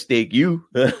try to mistake you.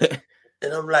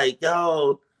 And I'm like,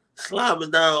 y'all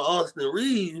slobbing down Austin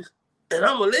Reeves, and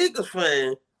I'm a Lakers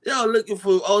fan. Y'all looking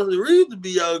for Austin Reeves to be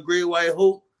y'all great white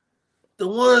hope. The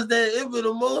ones that envy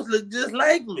the most look just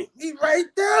like me. He right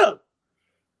there.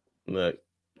 Look,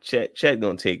 Chet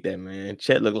gonna take that, man.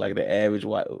 Chet look like the average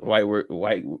white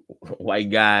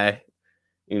guy.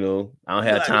 You know, I don't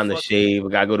have time to shave. I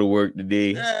gotta go to work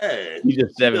today. Yeah. He's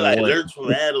just 7'1". Like Lurch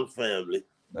from Adam's family.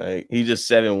 Like, he's just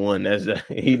 7'1".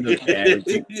 He looks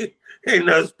average. Ain't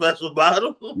nothing special about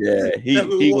him. Yeah, he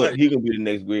gonna be the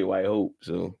next great white hope.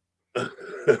 So,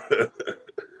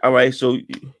 all right. So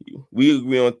we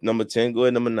agree on number 10. Go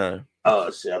ahead, number 9. Oh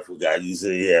shit, I forgot you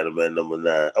said you had him at number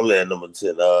 9. I'm at number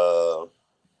 10.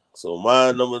 So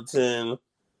my number 10,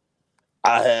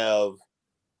 I have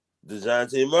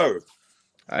DeJounte Murray.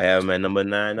 I have him at number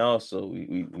 9 also.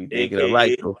 We think it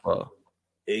alike so far.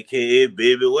 AKA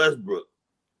Baby Westbrook.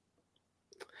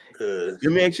 Let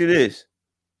me ask you this.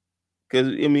 Because,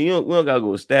 I mean, we don't got to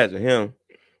go with stats with him.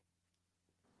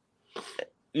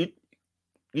 You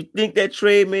think that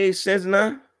trade made sense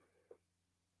now?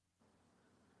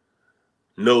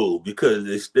 No, because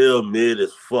they still mid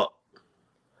as fuck.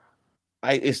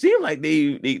 It seemed like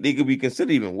they could be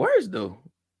considered even worse, though.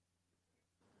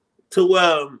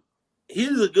 To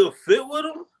he's a good fit with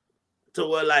him. To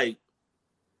where, like,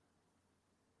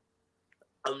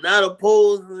 I'm not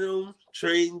opposed to him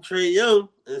trading Trae Young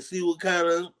and see what kind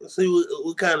of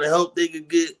help they could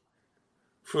get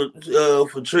for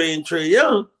trading Trae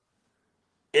Young,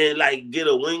 and like get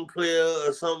a wing player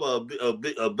or something,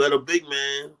 a better big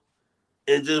man,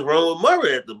 and just run with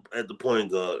Murray at the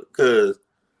point guard, because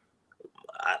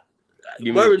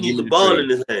Murray needs the ball in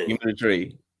his hand. Give me the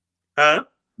trade. Huh?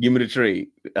 Give me the trade.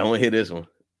 I want to hear this one.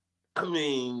 I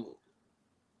mean,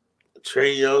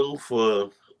 Trae Young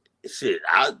for shit.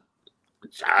 I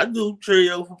do Trae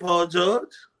Young for Paul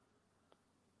George.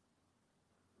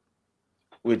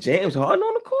 With James Harden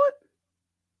on the court?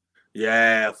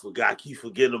 Yeah, I keep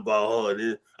forgetting about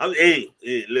Harden. I mean,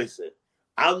 hey, listen.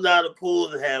 I'm not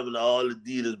opposed to having all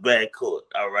Adidas backcourt,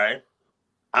 all right?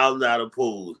 I'm not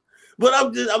opposed. But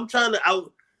I'm trying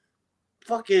to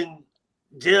fucking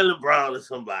Jaylen Brown or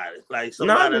somebody. Like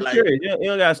somebody I'm just curious. You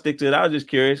don't gotta stick to it. I was just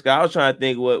curious. I was trying to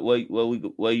think what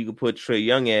you could put Trae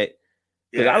Young at.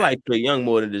 Because I like Trae Young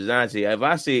more than DeJounte. If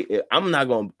I say I'm not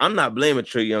blaming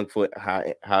Trae Young for how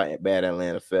bad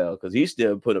Atlanta fell, because he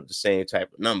still put up the same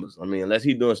type of numbers. I mean, unless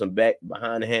he's doing some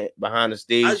behind the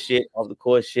stage shit, off the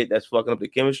court shit that's fucking up the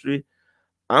chemistry,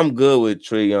 I'm good with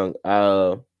Trae Young.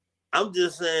 I'm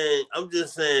just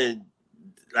saying,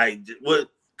 like, what?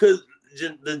 Because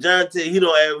DeJounte, he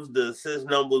don't average the assist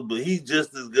numbers, but he's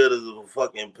just as good as a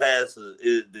fucking passer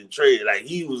than Trae. Like,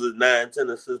 he was a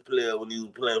 9-10 assist player when he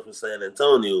was playing for San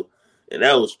Antonio, and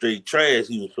that was straight trash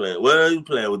he was playing. Well, he was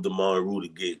playing with DeMar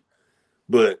Rudiger,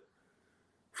 but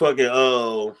fucking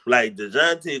like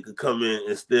DeJounte could come in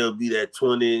and still be that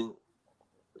 20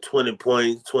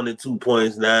 points, 22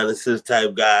 points, 9 assists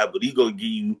type guy, but he gonna give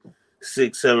you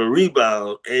 6, 7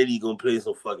 rebounds, and he gonna play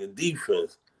some fucking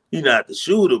defense. He not the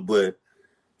shooter, but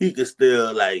he could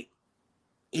still run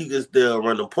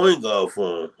the point guard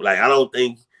for him. Like I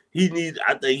think he needs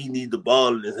the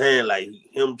ball in his hand. Like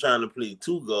him trying to play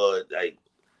two guard, like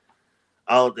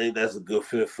I don't think that's a good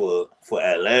fit for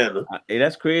Atlanta. Hey,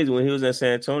 that's crazy. When he was in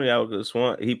San Antonio, I was the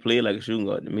Swan. He played like a shooting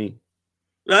guard to me.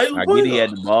 No, I get he had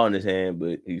the ball in his hand,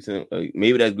 but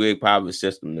maybe that's Greg Popovich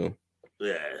system, though.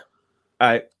 Yeah. All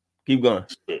right, keep going.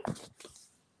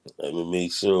 Let me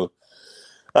make sure.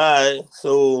 All right,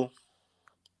 so,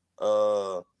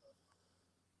 all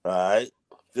right,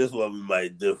 this is what we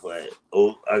might differ.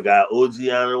 I got OG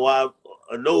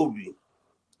Anunoby.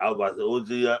 I was about to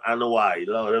say OG Anunoby.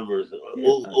 Lord have mercy.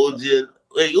 OG.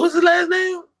 Wait, what's his last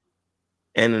name?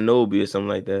 Anunoby or something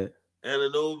like that.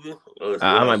 Anunoby.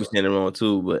 I might be saying it wrong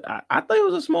too, but I thought he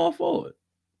was a small forward.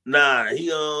 Nah,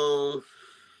 he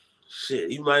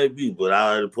he might be, but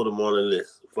I already put him on the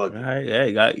list. Fuck it. All right, yeah,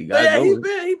 you got. Yeah, he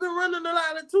been running a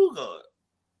lot of two guard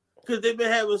because they've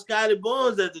been having Scotty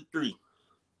Barnes at the 3.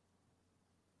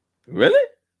 Really?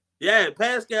 Yeah,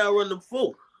 Pascal run the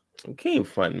 4. King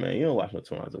fun, man. You don't watch no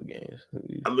Toronto games.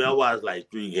 I mean, I watched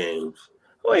like 3 games.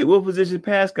 Wait, what position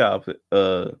Pascal?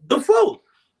 The 4.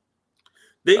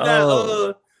 They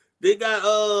got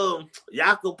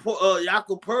Jakob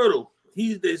Poeltl.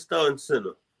 He's their starting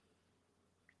center.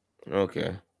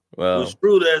 Okay. Well, with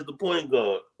Schroeder as the point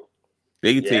guard.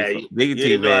 They can take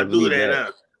Van Vliet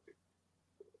back.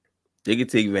 They can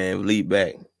take Van Vliet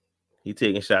back. He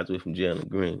taking shots away from Jalen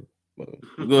Green.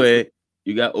 Go ahead.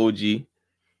 You got OG.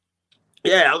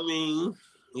 Yeah, I mean,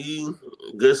 he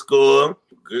good scorer.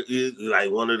 He's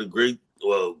like one of the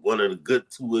good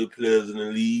two-way players in the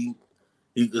league.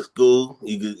 He could score.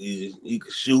 He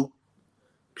could shoot,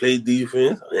 play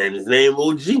defense, and his name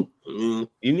OG. You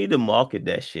need to market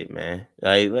that shit, man.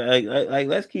 Like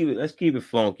let's keep it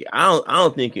funky. I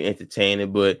don't think you're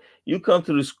entertaining, but you come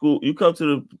to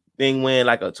the thing wearing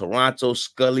like a Toronto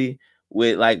Scully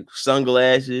with like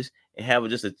sunglasses and have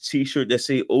just a t-shirt that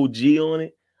say OG on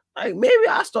it. Like maybe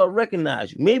I'll start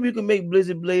recognizing you. Maybe you can make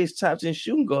Blizzard Blaze top 10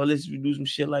 shooting guard. Let's do some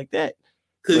shit like that.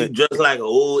 Cause you dress like an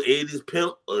old 80s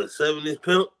pimp or a 70s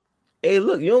pimp. Hey,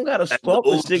 look, you don't gotta spark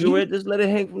a cigarette, just let it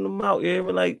hang from the mouth. Yeah,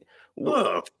 like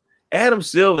Adam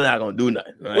Silver not gonna do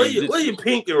nothing. Right? Where your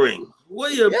pinky ring?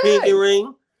 Where your pinky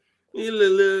ring? You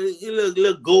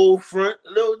little gold front.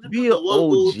 Be an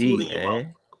OG,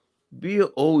 man. Be an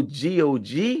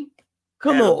OG.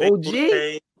 Come on, OG.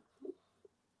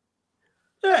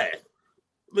 Yeah,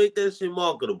 make that shit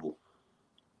marketable.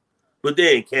 But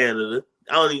they're in Canada.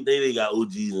 I don't even think they got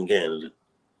OGs in Canada.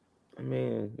 I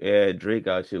mean, yeah, Drake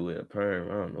out here with a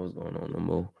perm. I don't know what's going on no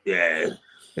more. Yeah.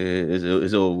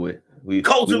 It's over with.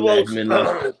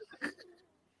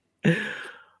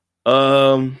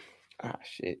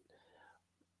 Shit.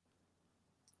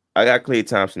 I got Klay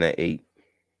Thompson at 8.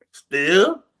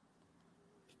 Still?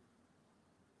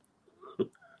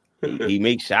 He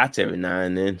makes shots every now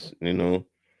and then, you know.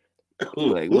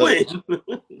 Like,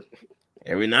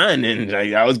 every now and then,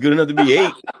 like, I was good enough to be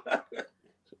 8.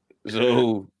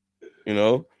 So, you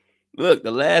know, look,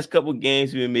 the last couple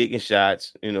games he's been making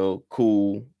shots, you know,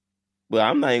 cool. But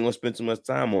I'm not even gonna spend too much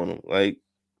time on him. Like,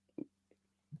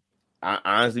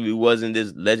 honestly, if he wasn't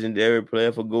this legendary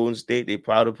player for Golden State, they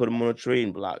probably put him on a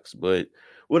trading blocks. But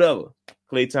whatever.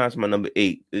 Klay Thompson, my number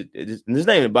 8. This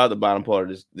not even about the bottom part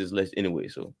of this list anyway.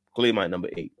 So Klay, my number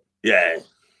 8. Yeah.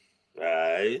 All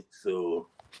right. So,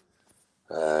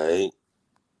 all right.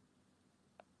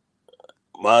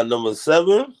 My number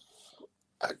 7,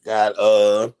 I got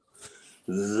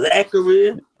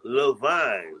Zachary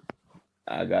LaVine.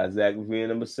 I got Zach LaVine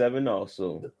number 7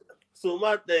 also. So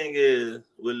my thing is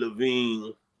with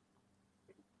LaVine,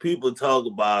 people talk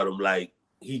about him like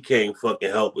he can't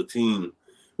fucking help a team,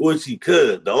 which he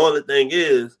could. The only thing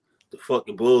is the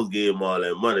fucking Bulls gave him all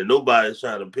that money. Nobody's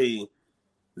trying to pay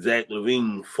Zach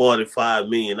LaVine $45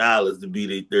 million to be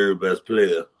their third best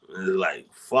player. And it's like,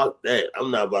 fuck that.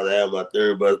 I'm not about to have my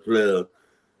third best player.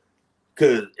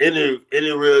 Because any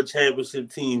real championship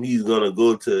team he's going to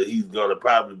go to, he's going to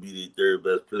probably be their third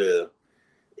best player.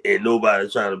 And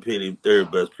nobody's trying to pay the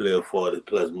third best player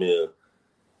 $40+ million.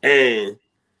 And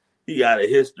he got a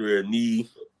history of knee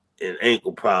and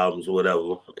ankle problems or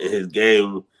whatever. And his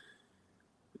game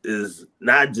is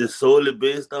not just solely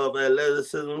based off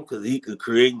athleticism because he could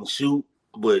create and shoot.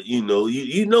 But, you know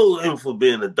him for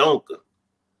being a dunker.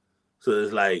 So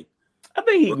it's like, I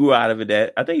think he grew out of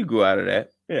that.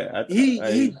 Yeah,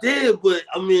 he did, but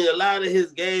I mean, a lot of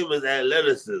his game is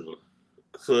athleticism.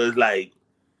 So it's like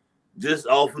just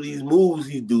off of these moves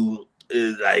he do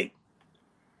is like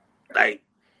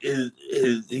he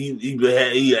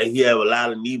have a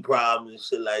lot of knee problems and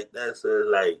shit like that. So it's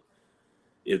like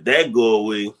if that go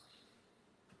away,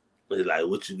 it's like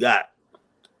what you got.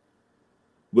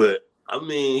 But I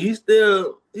mean, he's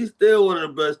still one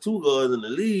of the best two guards in the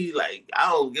league. Like I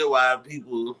don't get why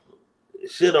people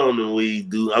shit on him when he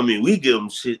do. I mean, we give him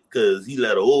shit because he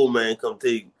let an old man come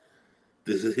take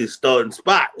his starting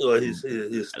spot or his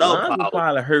star Lonzo power.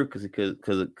 probably hurt because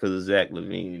of Zach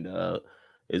LaVine.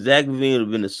 If Zach LaVine would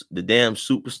have been the damn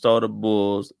superstar of the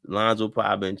Bulls, Lonzo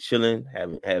probably been chilling,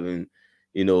 having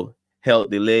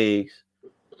healthy legs,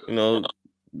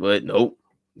 But nope,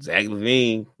 Zach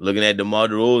LaVine looking at DeMar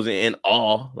DeRozan in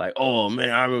awe, like, oh man,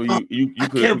 I remember you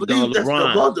could have took down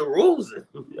LeBron. DeMar DeRozan.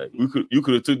 Like, you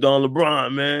could have took down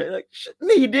LeBron, man. Like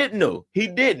he didn't know, he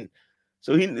didn't.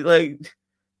 So he like,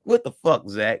 what the fuck,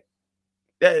 Zach?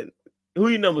 Who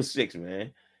you number 6,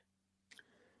 man?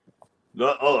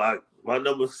 No, my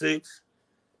number 6,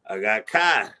 I got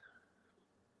Kyrie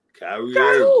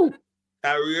Irving.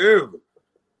 Kyrie Irving.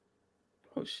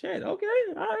 Oh shit! Okay,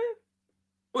 all right.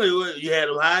 Wait, you had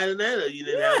him higher than that, or you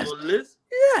didn't have him on the list?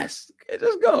 Yes,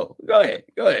 just go. Go ahead.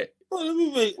 Well,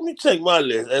 let me check my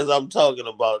list as I'm talking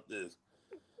about this.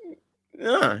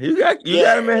 Nah, you got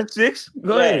him at 6.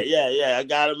 Go ahead. Yeah, I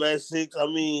got him at 6. I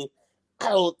mean, I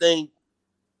don't think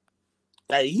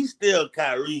like he's still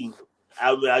Kyrie.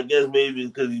 I mean, I guess maybe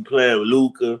because he's playing with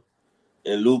Luka,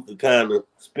 and Luka kind of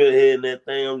spearheading that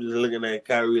thing. I'm just looking at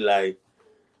Kyrie like,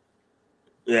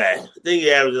 yeah, I think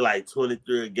he averages like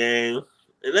 23 a game,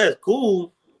 and that's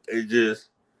cool. It just,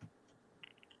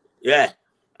 yeah,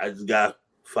 I just got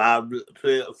 5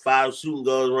 shooting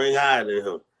guards rank higher than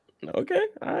him. Okay,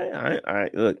 all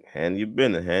right. Look, hand your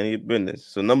business.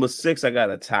 So number 6, I got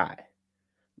a tie,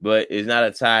 but it's not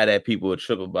a tie that people will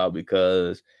trip about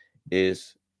because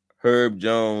it's Herb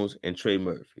Jones and Trey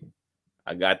Murphy.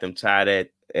 I got them tied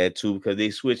at 2 because they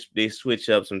switch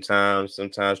up sometimes.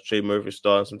 Sometimes Trey Murphy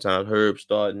starting, sometimes Herb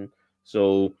starting.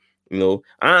 So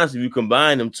honestly, if you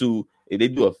combine them two, if they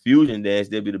do a fusion dance,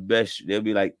 they'll be the best. They'll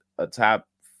be like a top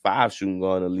 5 shooting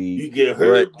guard in the league. You get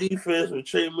Herb defense with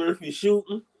Trey Murphy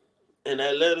shooting and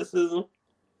athleticism.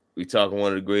 We talking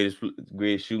one of the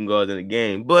greatest shooting guards in the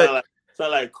game, but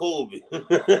sound like Kobe.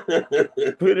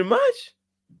 Pretty much.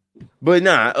 But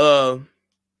nah,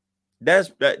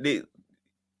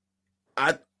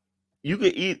 you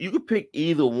could pick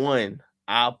either one.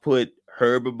 I'll put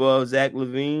Herb above Zach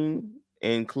LaVine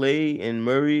and Clay and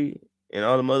Murray and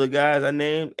all them other guys I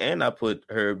named, and I put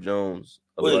Herb Jones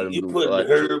above Wait, you putting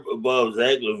Herb above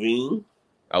Zach LaVine?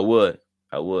 I would.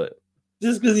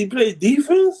 Just because he played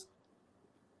defense?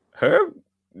 Herb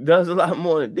does a lot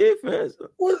more than defense.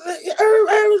 Herb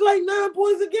averaged like 9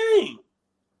 points a game.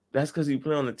 That's because he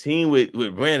played on the team with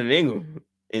Brandon Ingram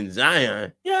and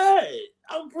Zion. Yeah,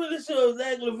 I'm pretty sure if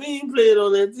Zach LaVine played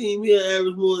on that team, he'll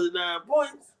average more than 9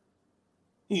 points.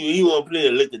 He won't play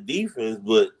a lick of defense,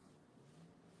 but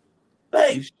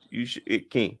like you should,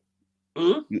 King.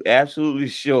 Mm-hmm. You absolutely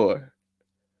sure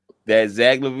that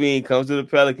Zach LaVine comes to the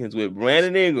Pelicans with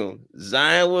Brandon Ingram,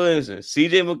 Zion Williamson,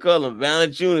 CJ McCollum,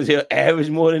 Valanciunas, he'll average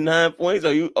more than 9 points?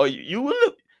 You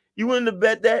wouldn't have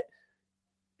bet that?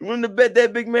 You wouldn't have bet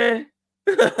that, big man?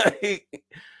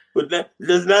 But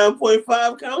does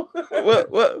 9.5 count?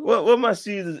 what my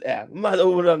season's at? I'm about to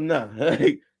open it up now.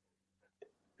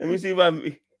 Let me see if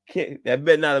I can't. That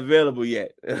bet not available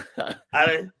yet.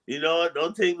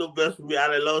 Don't take no bets from me. I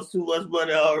done lost too much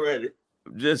money already.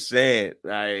 I'm just saying,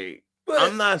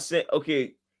 I'm not saying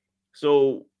okay.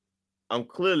 So I'm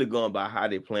clearly going by how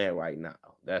they playing right now.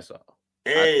 That's all.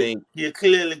 And I think you're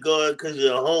clearly going because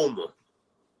you're a homer.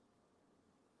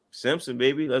 Simpson,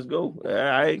 baby, let's go. All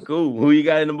right, cool. Who you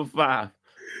got at number 5?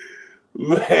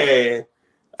 Man,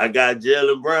 I got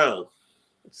Jaylen Brown.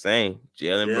 Same,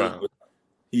 Jaylen Brown.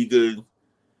 He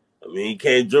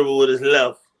can't dribble with his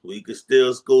left. But he could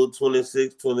still score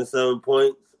 26, 27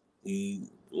 points. He's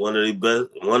one of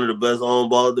the best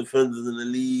on-ball defenders in the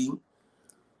league.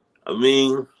 I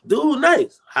mean, dude,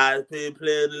 nice. Highest paid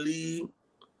player in the league.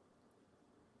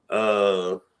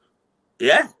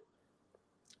 Yeah.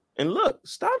 And look,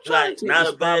 stop trying to take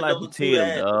the spotlight for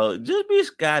Tatum, dog. Just be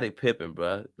Scottie Pippen,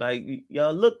 bro. Like,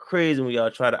 y'all look crazy when y'all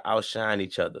try to outshine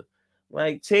each other.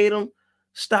 Like, Tatum,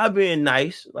 stop being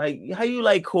nice. Like, how you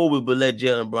like Kobe but let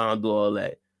Jaylen Brown do all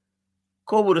that?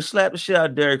 Kobe would have slapped the shit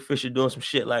out of Derek Fisher doing some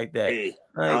shit like that. Hey,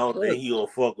 I don't think he gonna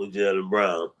fuck with Jaylen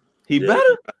Brown. He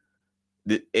better.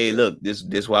 Hey, look,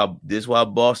 this why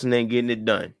Boston ain't getting it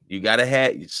done. You gotta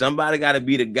have somebody gotta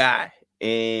be the guy.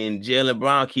 And Jaylen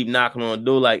Brown keep knocking on the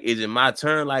door like, is it my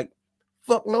turn? Like,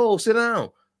 fuck no, sit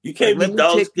down. You can't like, be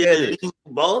dog skin leading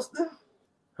Boston.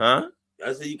 Huh?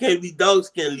 I said you can't be dog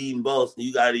skin leading Boston.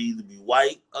 You gotta either be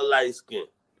white or light skin.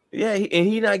 Yeah, and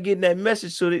he not getting that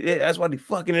message, so that's why they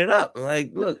fucking it up.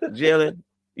 Like, look, Jaylen,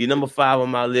 you're number 5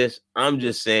 on my list. I'm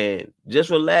just saying,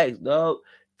 just relax, dog.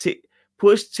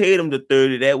 Push Tatum to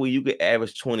 30. That way you can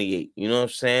average 28. You know what I'm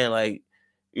saying? Like,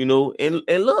 you know, and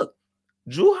look,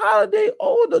 Drew Holiday,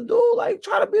 older dude, like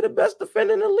try to be the best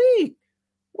defender in the league.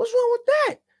 What's wrong with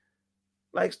that?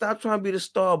 Like, stop trying to be the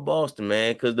star of Boston,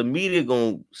 man, because the media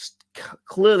gonna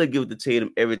clearly give it to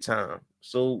Tatum every time.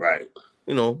 So, right,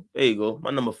 you know, there you go. My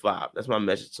number 5. That's my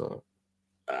message to him.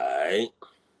 All right,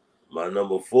 my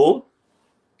number 4,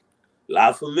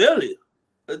 La Familia,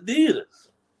 Adidas,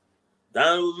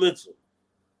 Donovan Mitchell.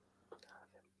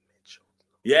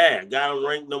 Yeah, got him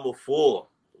ranked number 4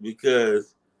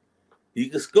 because he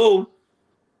can score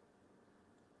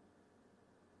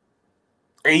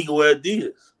and he can wear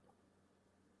Adidas.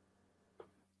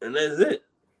 And that's it.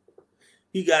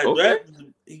 He got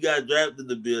drafted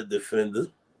to be a defender,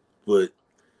 but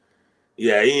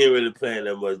yeah, he ain't really playing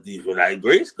that much defense. Like,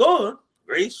 great score,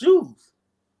 great shoes.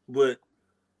 But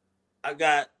I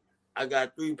got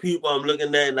 3 people I'm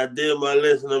looking at, and I did my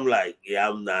list, and I'm like, yeah,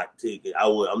 I'm not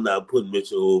putting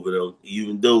Mitchell over them.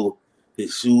 Even though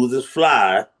his shoes is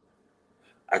fly,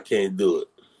 I can't do it.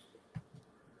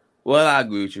 Well, I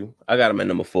agree with you. I got him at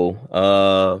number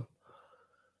 4.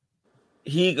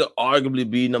 He could arguably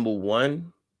be number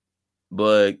 1,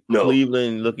 but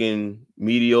Cleveland looking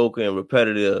mediocre and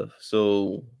repetitive.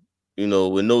 So, you know,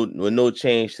 with no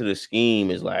change to the scheme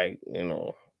is like, you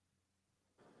know,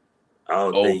 I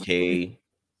don't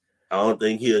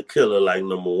think he a killer like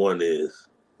number 1 is.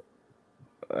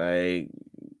 Like,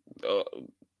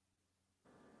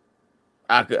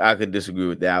 I could disagree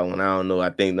with that one. I don't know. I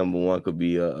think number 1 could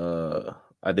be I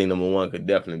think number 1 could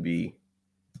definitely be.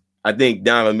 I think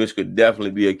Donovan Mitchell could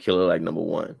definitely be a killer like number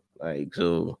 1. Like,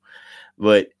 so,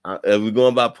 but if we're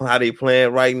going by how they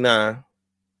playing right now,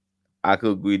 I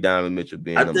could agree Donovan Mitchell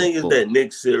being number 4. I think it's that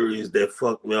Knicks series that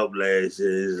fucked me up last year.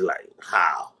 Is like,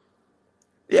 how?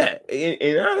 Yeah,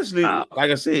 and honestly, like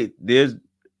I said, I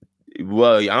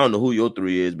don't know who your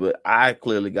 3 is, but I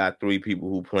clearly got 3 people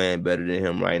who playing better than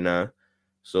him right now.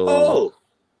 So,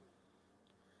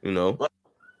 you know.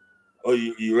 Oh,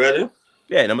 you ready?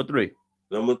 Yeah, number 3.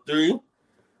 Number 3,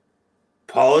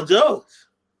 Paul George.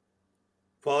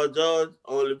 Paul George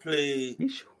only played. He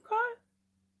shooting guard?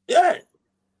 Yeah.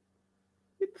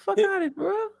 Get the fuck out of it,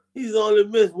 bro. He's only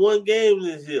missed 1 game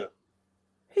this year.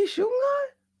 He shooting guard?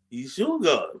 He's shooting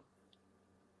guard.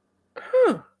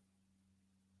 Huh.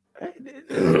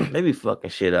 They be fucking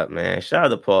shit up, man. Shout out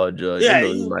to Paul George. Yeah, you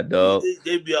know, he's my dog.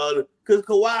 They be all because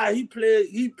Kawhi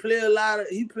he play a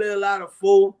lot of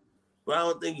 4. But I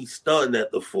don't think he's starting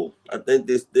at the 4. I think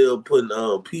they're still putting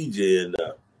PJ in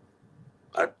there.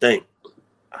 I think.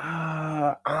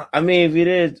 I mean, if it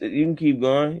is, you can keep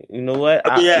going. You know what?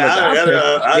 I'll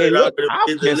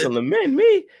pencil him in.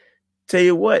 Me, tell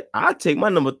you what, I'll take my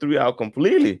number 3 out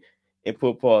completely and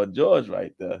put Paul George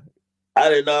right there. I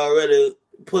didn't already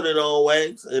put it on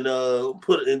wax and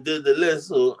did the list,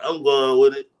 so I'm going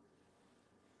with it.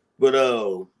 But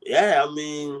yeah, I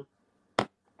mean,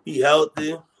 he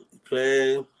healthy.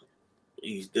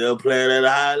 He's still playing at a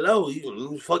high level.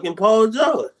 He's fucking Paul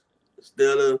George.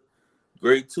 Still a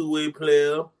great 2-way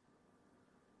player.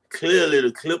 Clearly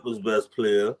the Clippers' best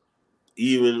player,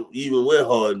 even with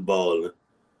Harden balling.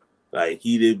 Like,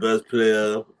 he the best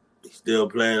player. He's still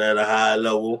playing at a high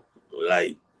level.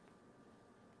 Like,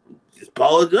 it's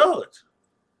Paul George.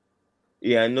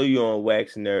 Yeah, I know you're on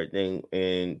wax and everything,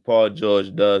 and Paul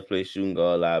George does play shooting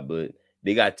guard a lot, but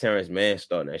they got Terrence Mann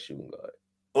starting that shooting guard.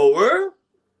 Oh, where?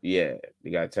 Yeah, they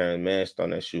got Terrence Mann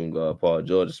starting that shooting guard. Paul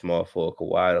George is small forward,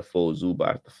 Kawhi the 4,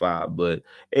 Zubac the 5. But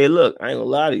hey, look, I ain't gonna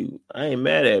lie to you. I ain't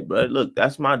mad at it, bro. Look,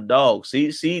 that's my dog. See,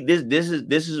 this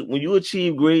is when you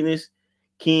achieve greatness.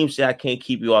 Keem said I can't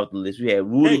keep you off the list. We had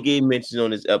Rudy Gay mentioned on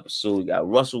this episode. We got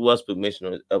Russell Westbrook mentioned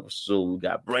on this episode. We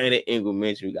got Brandon Ingram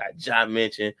mentioned. We got Ja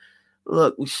mentioned.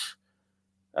 Look,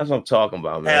 that's what I'm talking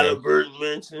about, man. Halliburton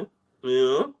mentioned.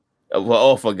 Yeah.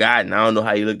 Well, forgotten. I don't know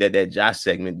how you looked at that Josh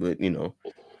segment, but you know.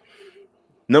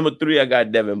 Number 3, I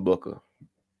got Devin Booker.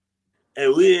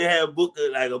 And we didn't have Booker.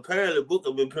 Like, apparently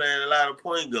Booker been playing a lot of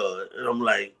point guard. And I'm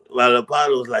like, while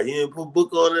Apollo was like, you didn't put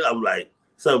Booker on it? I'm like,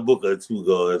 Some Booker 2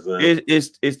 guards, man. It's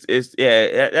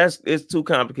too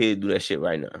complicated to do that shit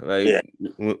right now. Like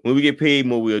when we get paid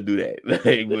more, we'll do that.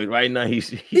 Like but right now, he's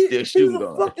still shooting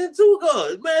guard. He's a fucking 2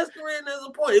 guard, masquerading as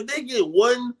a point. If they get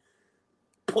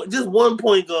just one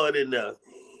point guard in there,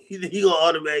 he gonna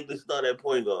automatically start at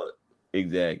point guard.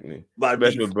 Exactly.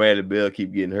 Especially when Bradley Beal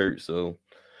keep getting hurt. So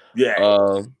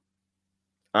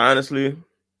honestly,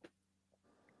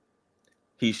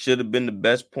 he should have been the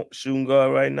best shooting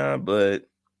guard right now, but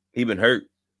he been hurt.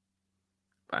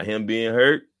 By him being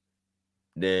hurt,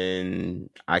 then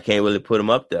I can't really put him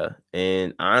up there.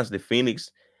 And honestly,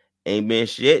 Phoenix ain't been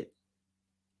shit.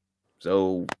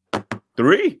 So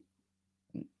 3.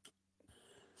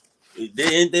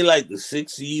 Ain't they like the 6th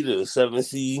seed or the 7th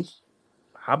seed?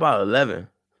 How about 11?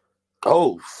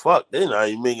 Oh fuck, they're not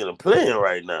even making a play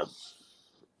right now.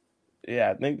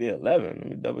 Yeah, I think they're 11. Let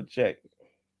me double check.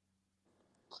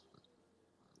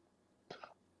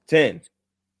 10.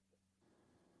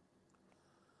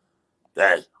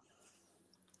 Dang.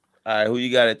 All right, who you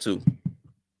got at 2?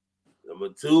 Number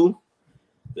 2,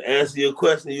 to answer your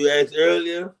question you asked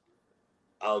earlier,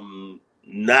 I'm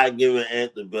not giving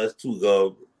Ant the best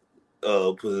 2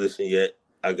 guard position yet.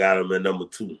 I got him at number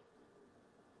 2.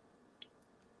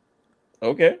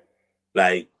 Okay.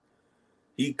 Like,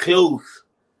 he close,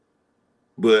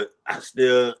 but I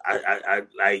still I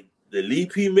like the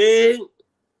leap he made.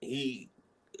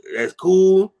 That's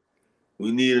cool.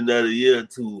 We need another year or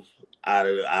 2 out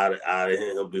of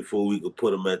him before we could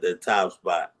put him at that top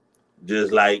spot.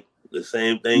 Just like the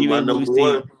same thing. My number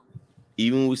 1.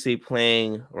 Even when we say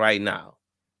playing right now.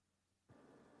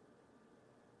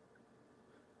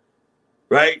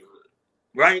 Right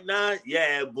now,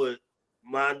 yeah, but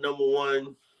my number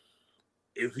 1,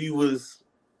 if he was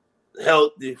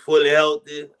healthy, fully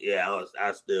healthy, yeah,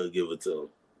 I still give it to him.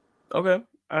 Okay,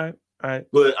 all right.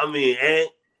 But I mean, Ant,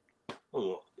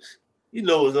 you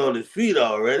know, was on his feet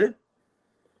already.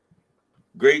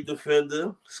 Great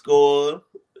defender, scorer,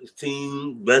 his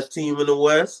team, best team in the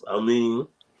West. I mean,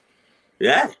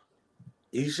 yeah,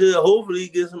 he should hopefully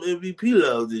get some MVP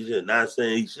love this year. Not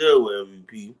saying he should win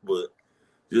MVP, but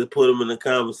just put him in the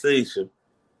conversation.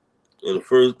 And the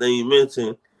first thing you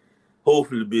mentioned,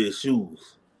 hopefully be his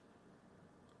shoes.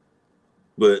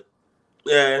 But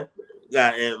yeah,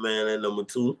 got Ant-Man at number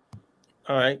 2.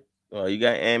 All right. Well, you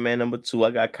got Ant-Man number 2.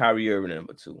 I got Kyrie Irving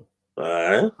number 2.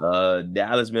 All right.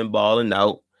 Dallas been balling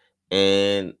out,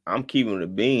 and I'm keeping the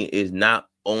bean. Is not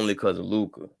only because of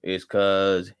Luka. It's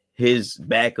because his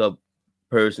backup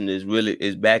person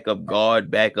is backup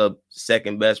guard, backup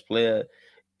second best player.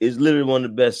 Is literally one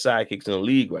of the best sidekicks in the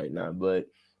league right now. But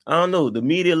I don't know. The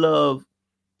media love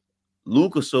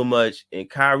Luka so much, and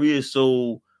Kyrie is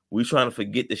so. We trying to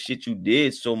forget the shit you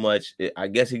did so much. I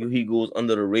guess he goes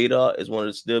under the radar as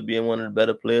still being one of the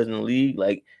better players in the league.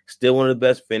 Like still one of the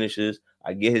best finishers.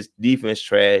 I get his defense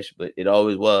trash, but it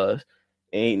always was.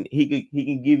 And he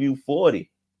can give you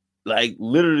 40. Like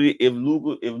literally, if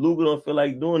Luka don't feel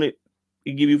like doing it,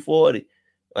 he give you 40.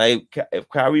 Like if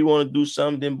Kyrie want to do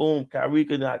something, then boom, Kyrie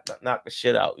could knock the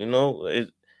shit out. You know,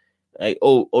 it's like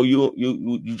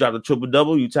you dropped a triple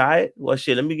double. You tired? Well,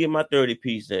 shit. Let me get my 30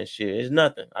 piece then. Shit, it's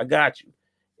nothing. I got you.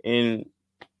 And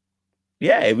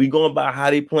yeah, if we going by how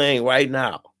they playing right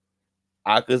now,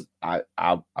 I'm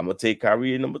gonna take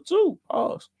Kyrie at number 2.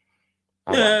 Pause.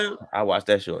 I watched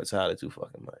that show entirely too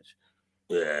fucking much.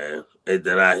 Yeah, and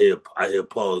then I hear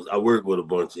pause. I work with a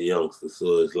bunch of youngsters,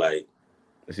 so it's like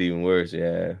it's even worse.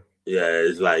 Yeah,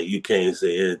 it's like you can't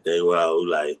say anything without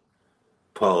like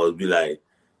pause. Be like,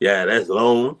 yeah, that's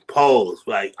long. Pause.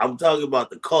 Like I'm talking about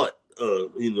the court.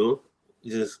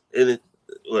 Just in it,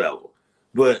 whatever.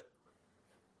 But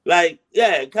like,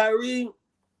 yeah, Kyrie.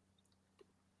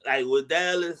 Like with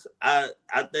Dallas, I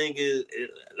think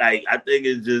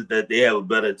it's just that they have a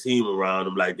better team around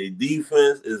them. Like their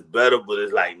defense is better, but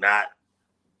it's like not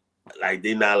like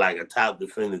they're not like a top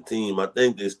defending team. I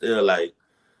think they're still like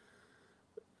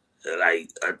I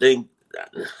think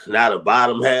not a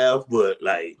bottom half, but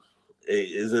like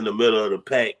it's in the middle of the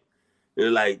pack.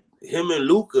 And like him and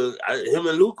Luka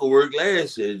worked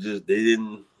last year. Just they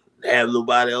didn't have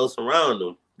nobody else around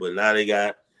them, but now they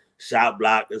got shot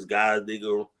blockers, guys they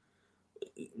go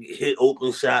hit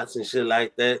open shots and shit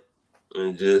like that,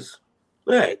 and just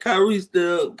Kyrie's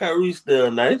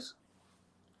still nice.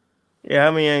 Yeah,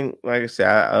 I mean, like I said,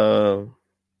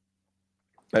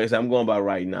 I'm going by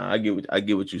right now. I get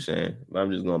what you're saying, but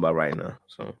I'm just going by right now.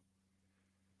 So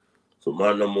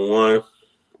my number 1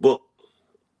 book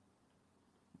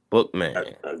man.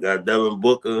 I got Devin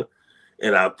Booker,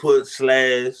 and I put /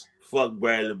 fuck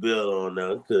Bradley Beal on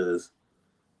there because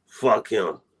fuck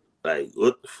him. Like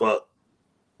what the fuck?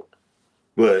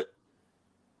 But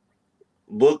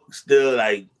Book still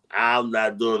like I'm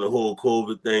not doing the whole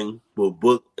COVID thing, but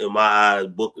Book in my eyes,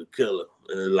 Book a killer.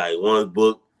 And like once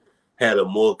Book had a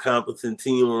more competent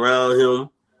team around him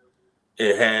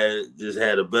and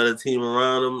had a better team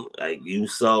around him, like you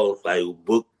saw like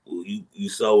Book you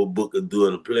saw what Book could do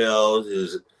in the playoffs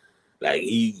is like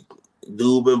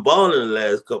dude been balling the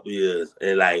last couple years.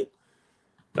 And like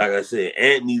I said,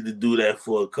 Ant need to do that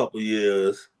for a couple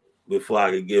years before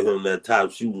I could give him that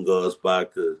top shooting guard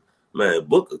spot. Cause man,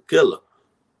 Book a killer,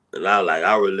 and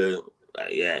I really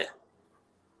like, yeah,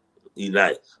 he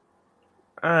nice.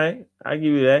 All right, I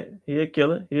give you that. He a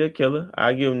killer. He a killer.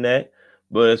 I give him that.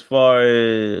 But as far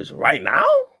as right now,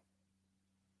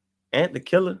 Ant the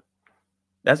killer.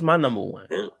 That's my number one.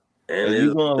 And if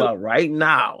you're going about right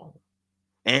now,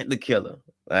 Ant the killer.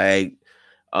 Like,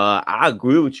 I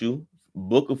agree with you.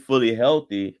 Booker fully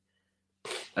healthy.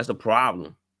 That's a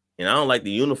problem. And I don't like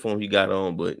the uniform he got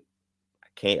on, but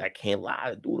I can't lie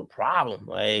to do the problem.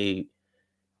 Like,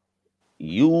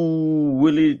 you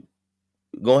really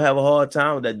gonna have a hard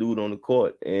time with that dude on the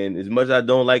court. And as much as I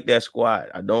don't like that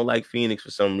squad, I don't like Phoenix for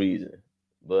some reason.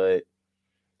 But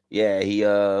yeah,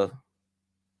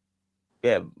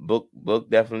 Book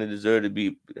definitely deserved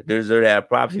to have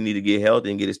props. He need to get healthy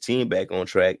and get his team back on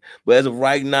track. But as of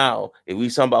right now, if we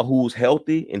talking about who's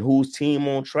healthy and whose team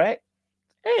on track,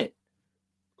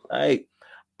 like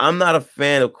I'm not a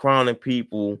fan of crowning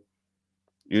people,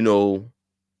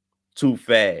 too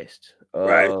fast.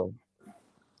 Right.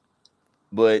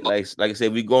 But like I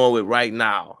said, we going with right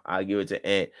now. I give it to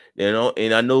Ant.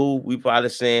 And I know we probably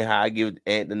saying how I give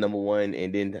Ant the number one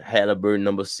and then Halliburton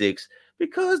number 6.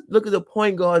 Because look at the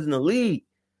point guards in the league.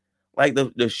 Like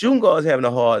the shooting guards having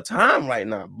a hard time right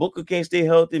now. Booker can't stay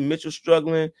healthy. Mitchell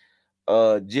struggling.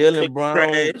 Jaylen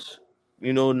Brown,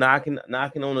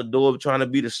 knocking on the door trying to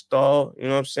be the star. You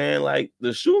know what I'm saying? Like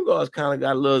the shooting guards kind of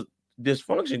got a little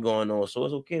dysfunction going on. So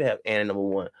it's okay to have Ant number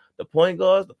one. The point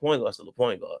guards are the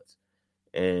point guards.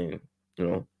 And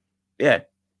Ant,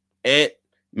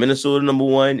 Minnesota number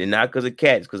one, and not because of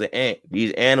cats, because of Ant.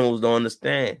 These animals don't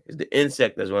understand. It's the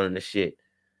insect that's running the shit.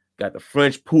 Got the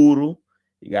French poodle,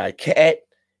 you got a cat,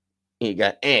 and you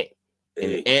got Ant.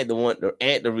 And the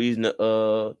Ant the reason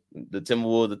the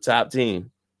Timberwolves the top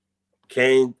team.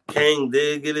 Kane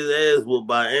did get his ass whooped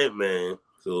by Ant-Man.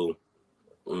 So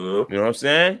you know what I'm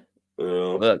saying? Yeah.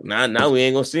 Look, now we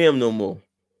ain't gonna see him no more.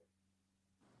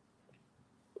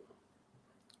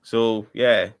 So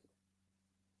yeah.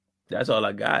 That's all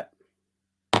I got.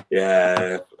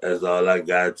 Yeah, that's all I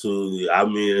got too. I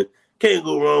mean, can't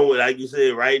go wrong with, like you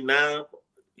said, right now.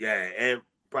 Yeah, and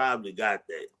probably got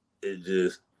that. It's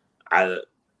just,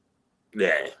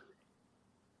 yeah.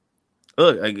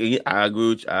 Look, I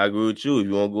agree with you. If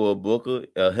you want to go a Booker,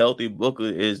 a healthy Booker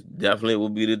is definitely will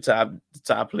be the top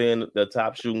player, the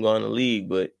top shooting guard in the league.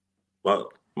 But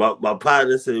my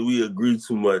partner said we agree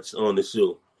too much on the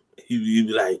show. He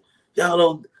be like,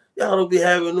 y'all don't be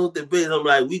having no debates. I'm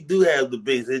like, we do have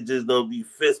debates. It just don't be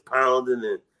fist pounding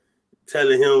and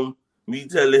telling him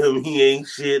he ain't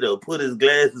shit or put his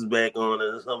glasses back on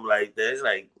or something like that. It's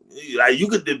like you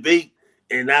could debate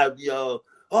and not be all,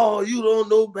 oh, you don't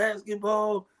know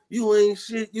basketball. You ain't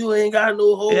shit. You ain't got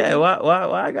no hope. Yeah, why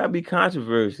I gotta be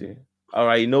controversy? All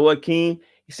right, you know what, Keem?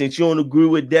 Since you don't agree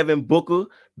with Devin Booker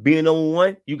being number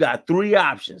one, you got 3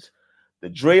 options: the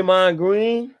Draymond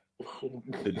Green,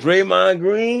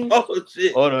 oh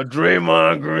shit, or the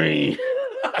Draymond Green.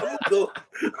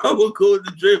 I'm gonna go with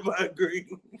the Draymond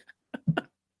Green.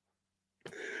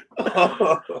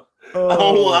 I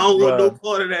don't want no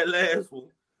part of that last one.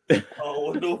 I don't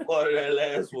want no part of that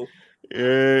last one.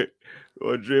 Yeah.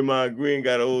 Or Draymond Green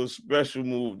got a whole special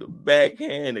move, the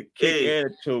backhand, the kick, and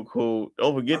the chokehold.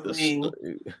 Don't forget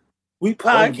we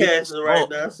podcasting right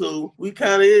now, so we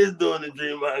kind of is doing the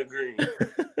Draymond Green.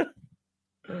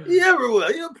 He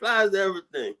everywhere. He applies to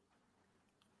everything.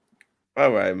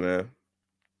 All right, man.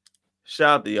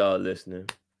 Shout out to y'all listening.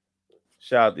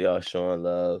 Shout out to y'all showing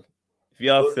love. If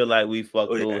y'all feel like we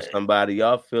fucked over somebody,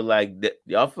 y'all feel like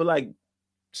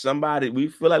somebody, we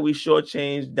feel like we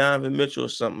shortchanged Donovan Mitchell or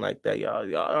something like that. Y'all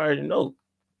already know.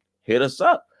 Hit us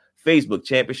up. Facebook,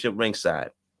 Championship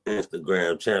Ringside.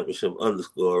 Instagram,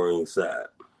 Championship_Ringside.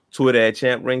 Twitter at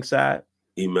Champ Ringside.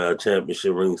 Email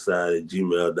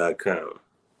championshipringside@gmail.com.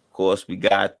 Of course, we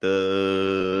got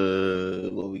the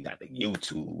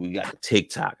YouTube, we got the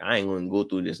TikTok. I ain't gonna go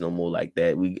through this no more like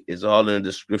that. It's all in the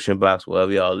description box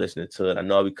wherever y'all listening to it. I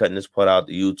know I'll be cutting this part out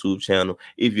the YouTube channel.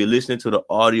 If you're listening to the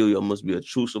audio, you must be a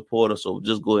true supporter. So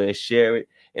just go ahead and share it.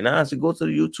 And honestly, go to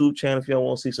the YouTube channel if y'all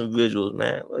want to see some visuals,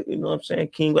 man. Like, you know what I'm saying?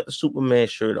 King got the Superman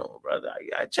shirt on, brother.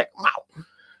 I check him out.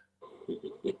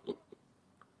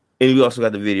 And we also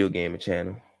got the video gaming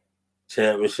channel.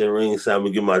 Championship Ringside. I'm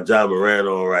gonna get my John Moran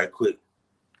on right quick.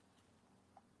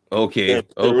 Okay.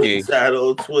 Ringside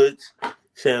on Twitch.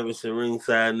 Championship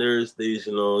Ringside Nerd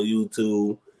Station on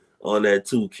YouTube. On that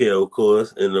 2K, of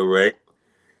course, in the rec.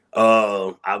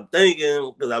 I'm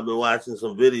thinking, because I've been watching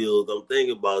some videos, I'm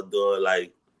thinking about doing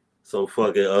like some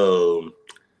fucking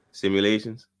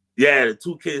simulations. Yeah, the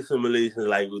 2K simulations,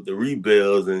 like with the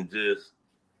rebuilds and just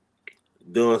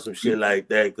doing some shit like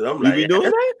that. Cause I'm you like, be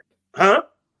doing that? Huh?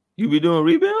 You be doing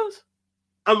rebuilds?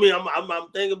 I mean, I'm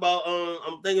thinking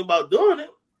about doing it.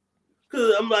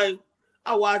 Cause I'm like,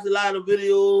 I watch a lot of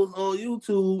videos on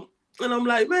YouTube, and I'm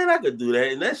like, man, I could do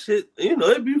that, and that shit,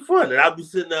 it'd be fun. And I'll be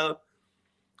sitting there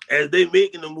as they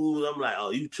making the moves. I'm like,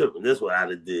 oh, you tripping? That's what I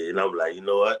did. And I'm like, you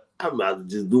know what? I'm about to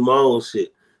just do my own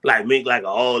shit, like make like an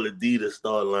all Adidas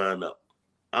start lineup.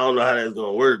 I don't know how that's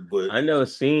gonna work, but I never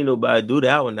seen nobody do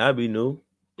that one. That'd be new.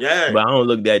 Yeah, but I don't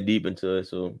look that deep into it,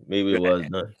 so maybe it was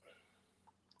done.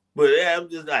 But yeah, I'm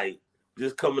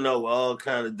just coming up with all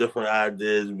kind of different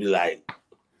ideas. Be like,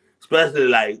 especially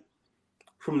like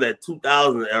from that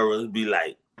 2000 era, it'd be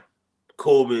like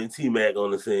Kobe and T-Mac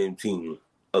on the same team,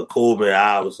 or Kobe and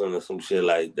Iverson or some shit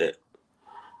like that.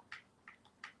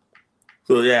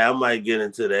 So yeah, I might get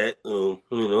into that.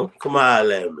 Come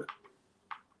on, at me.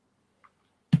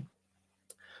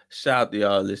 Shout out to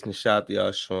y'all listening. Shout out to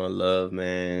y'all showing love,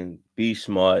 man. Be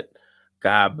smart.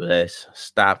 God bless.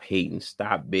 Stop hating.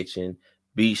 Stop bitching.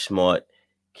 Be smart.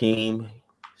 Keem,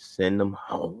 send them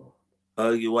home.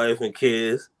 Hug your wife and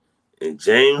kids. And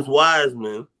James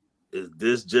Wiseman is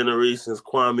this generation's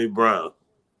Kwame Brown.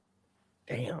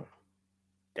 Damn.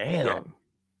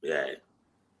 Yeah.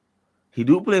 He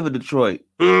do play for Detroit.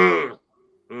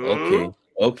 Okay.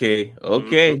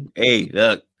 Hey,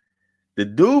 look. The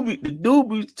dude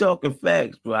be talking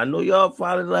facts, bro. I know y'all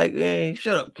probably like, hey,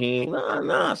 shut up, King.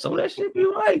 Nah. Some of that shit be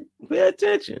right. Pay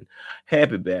attention.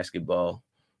 Happy basketball.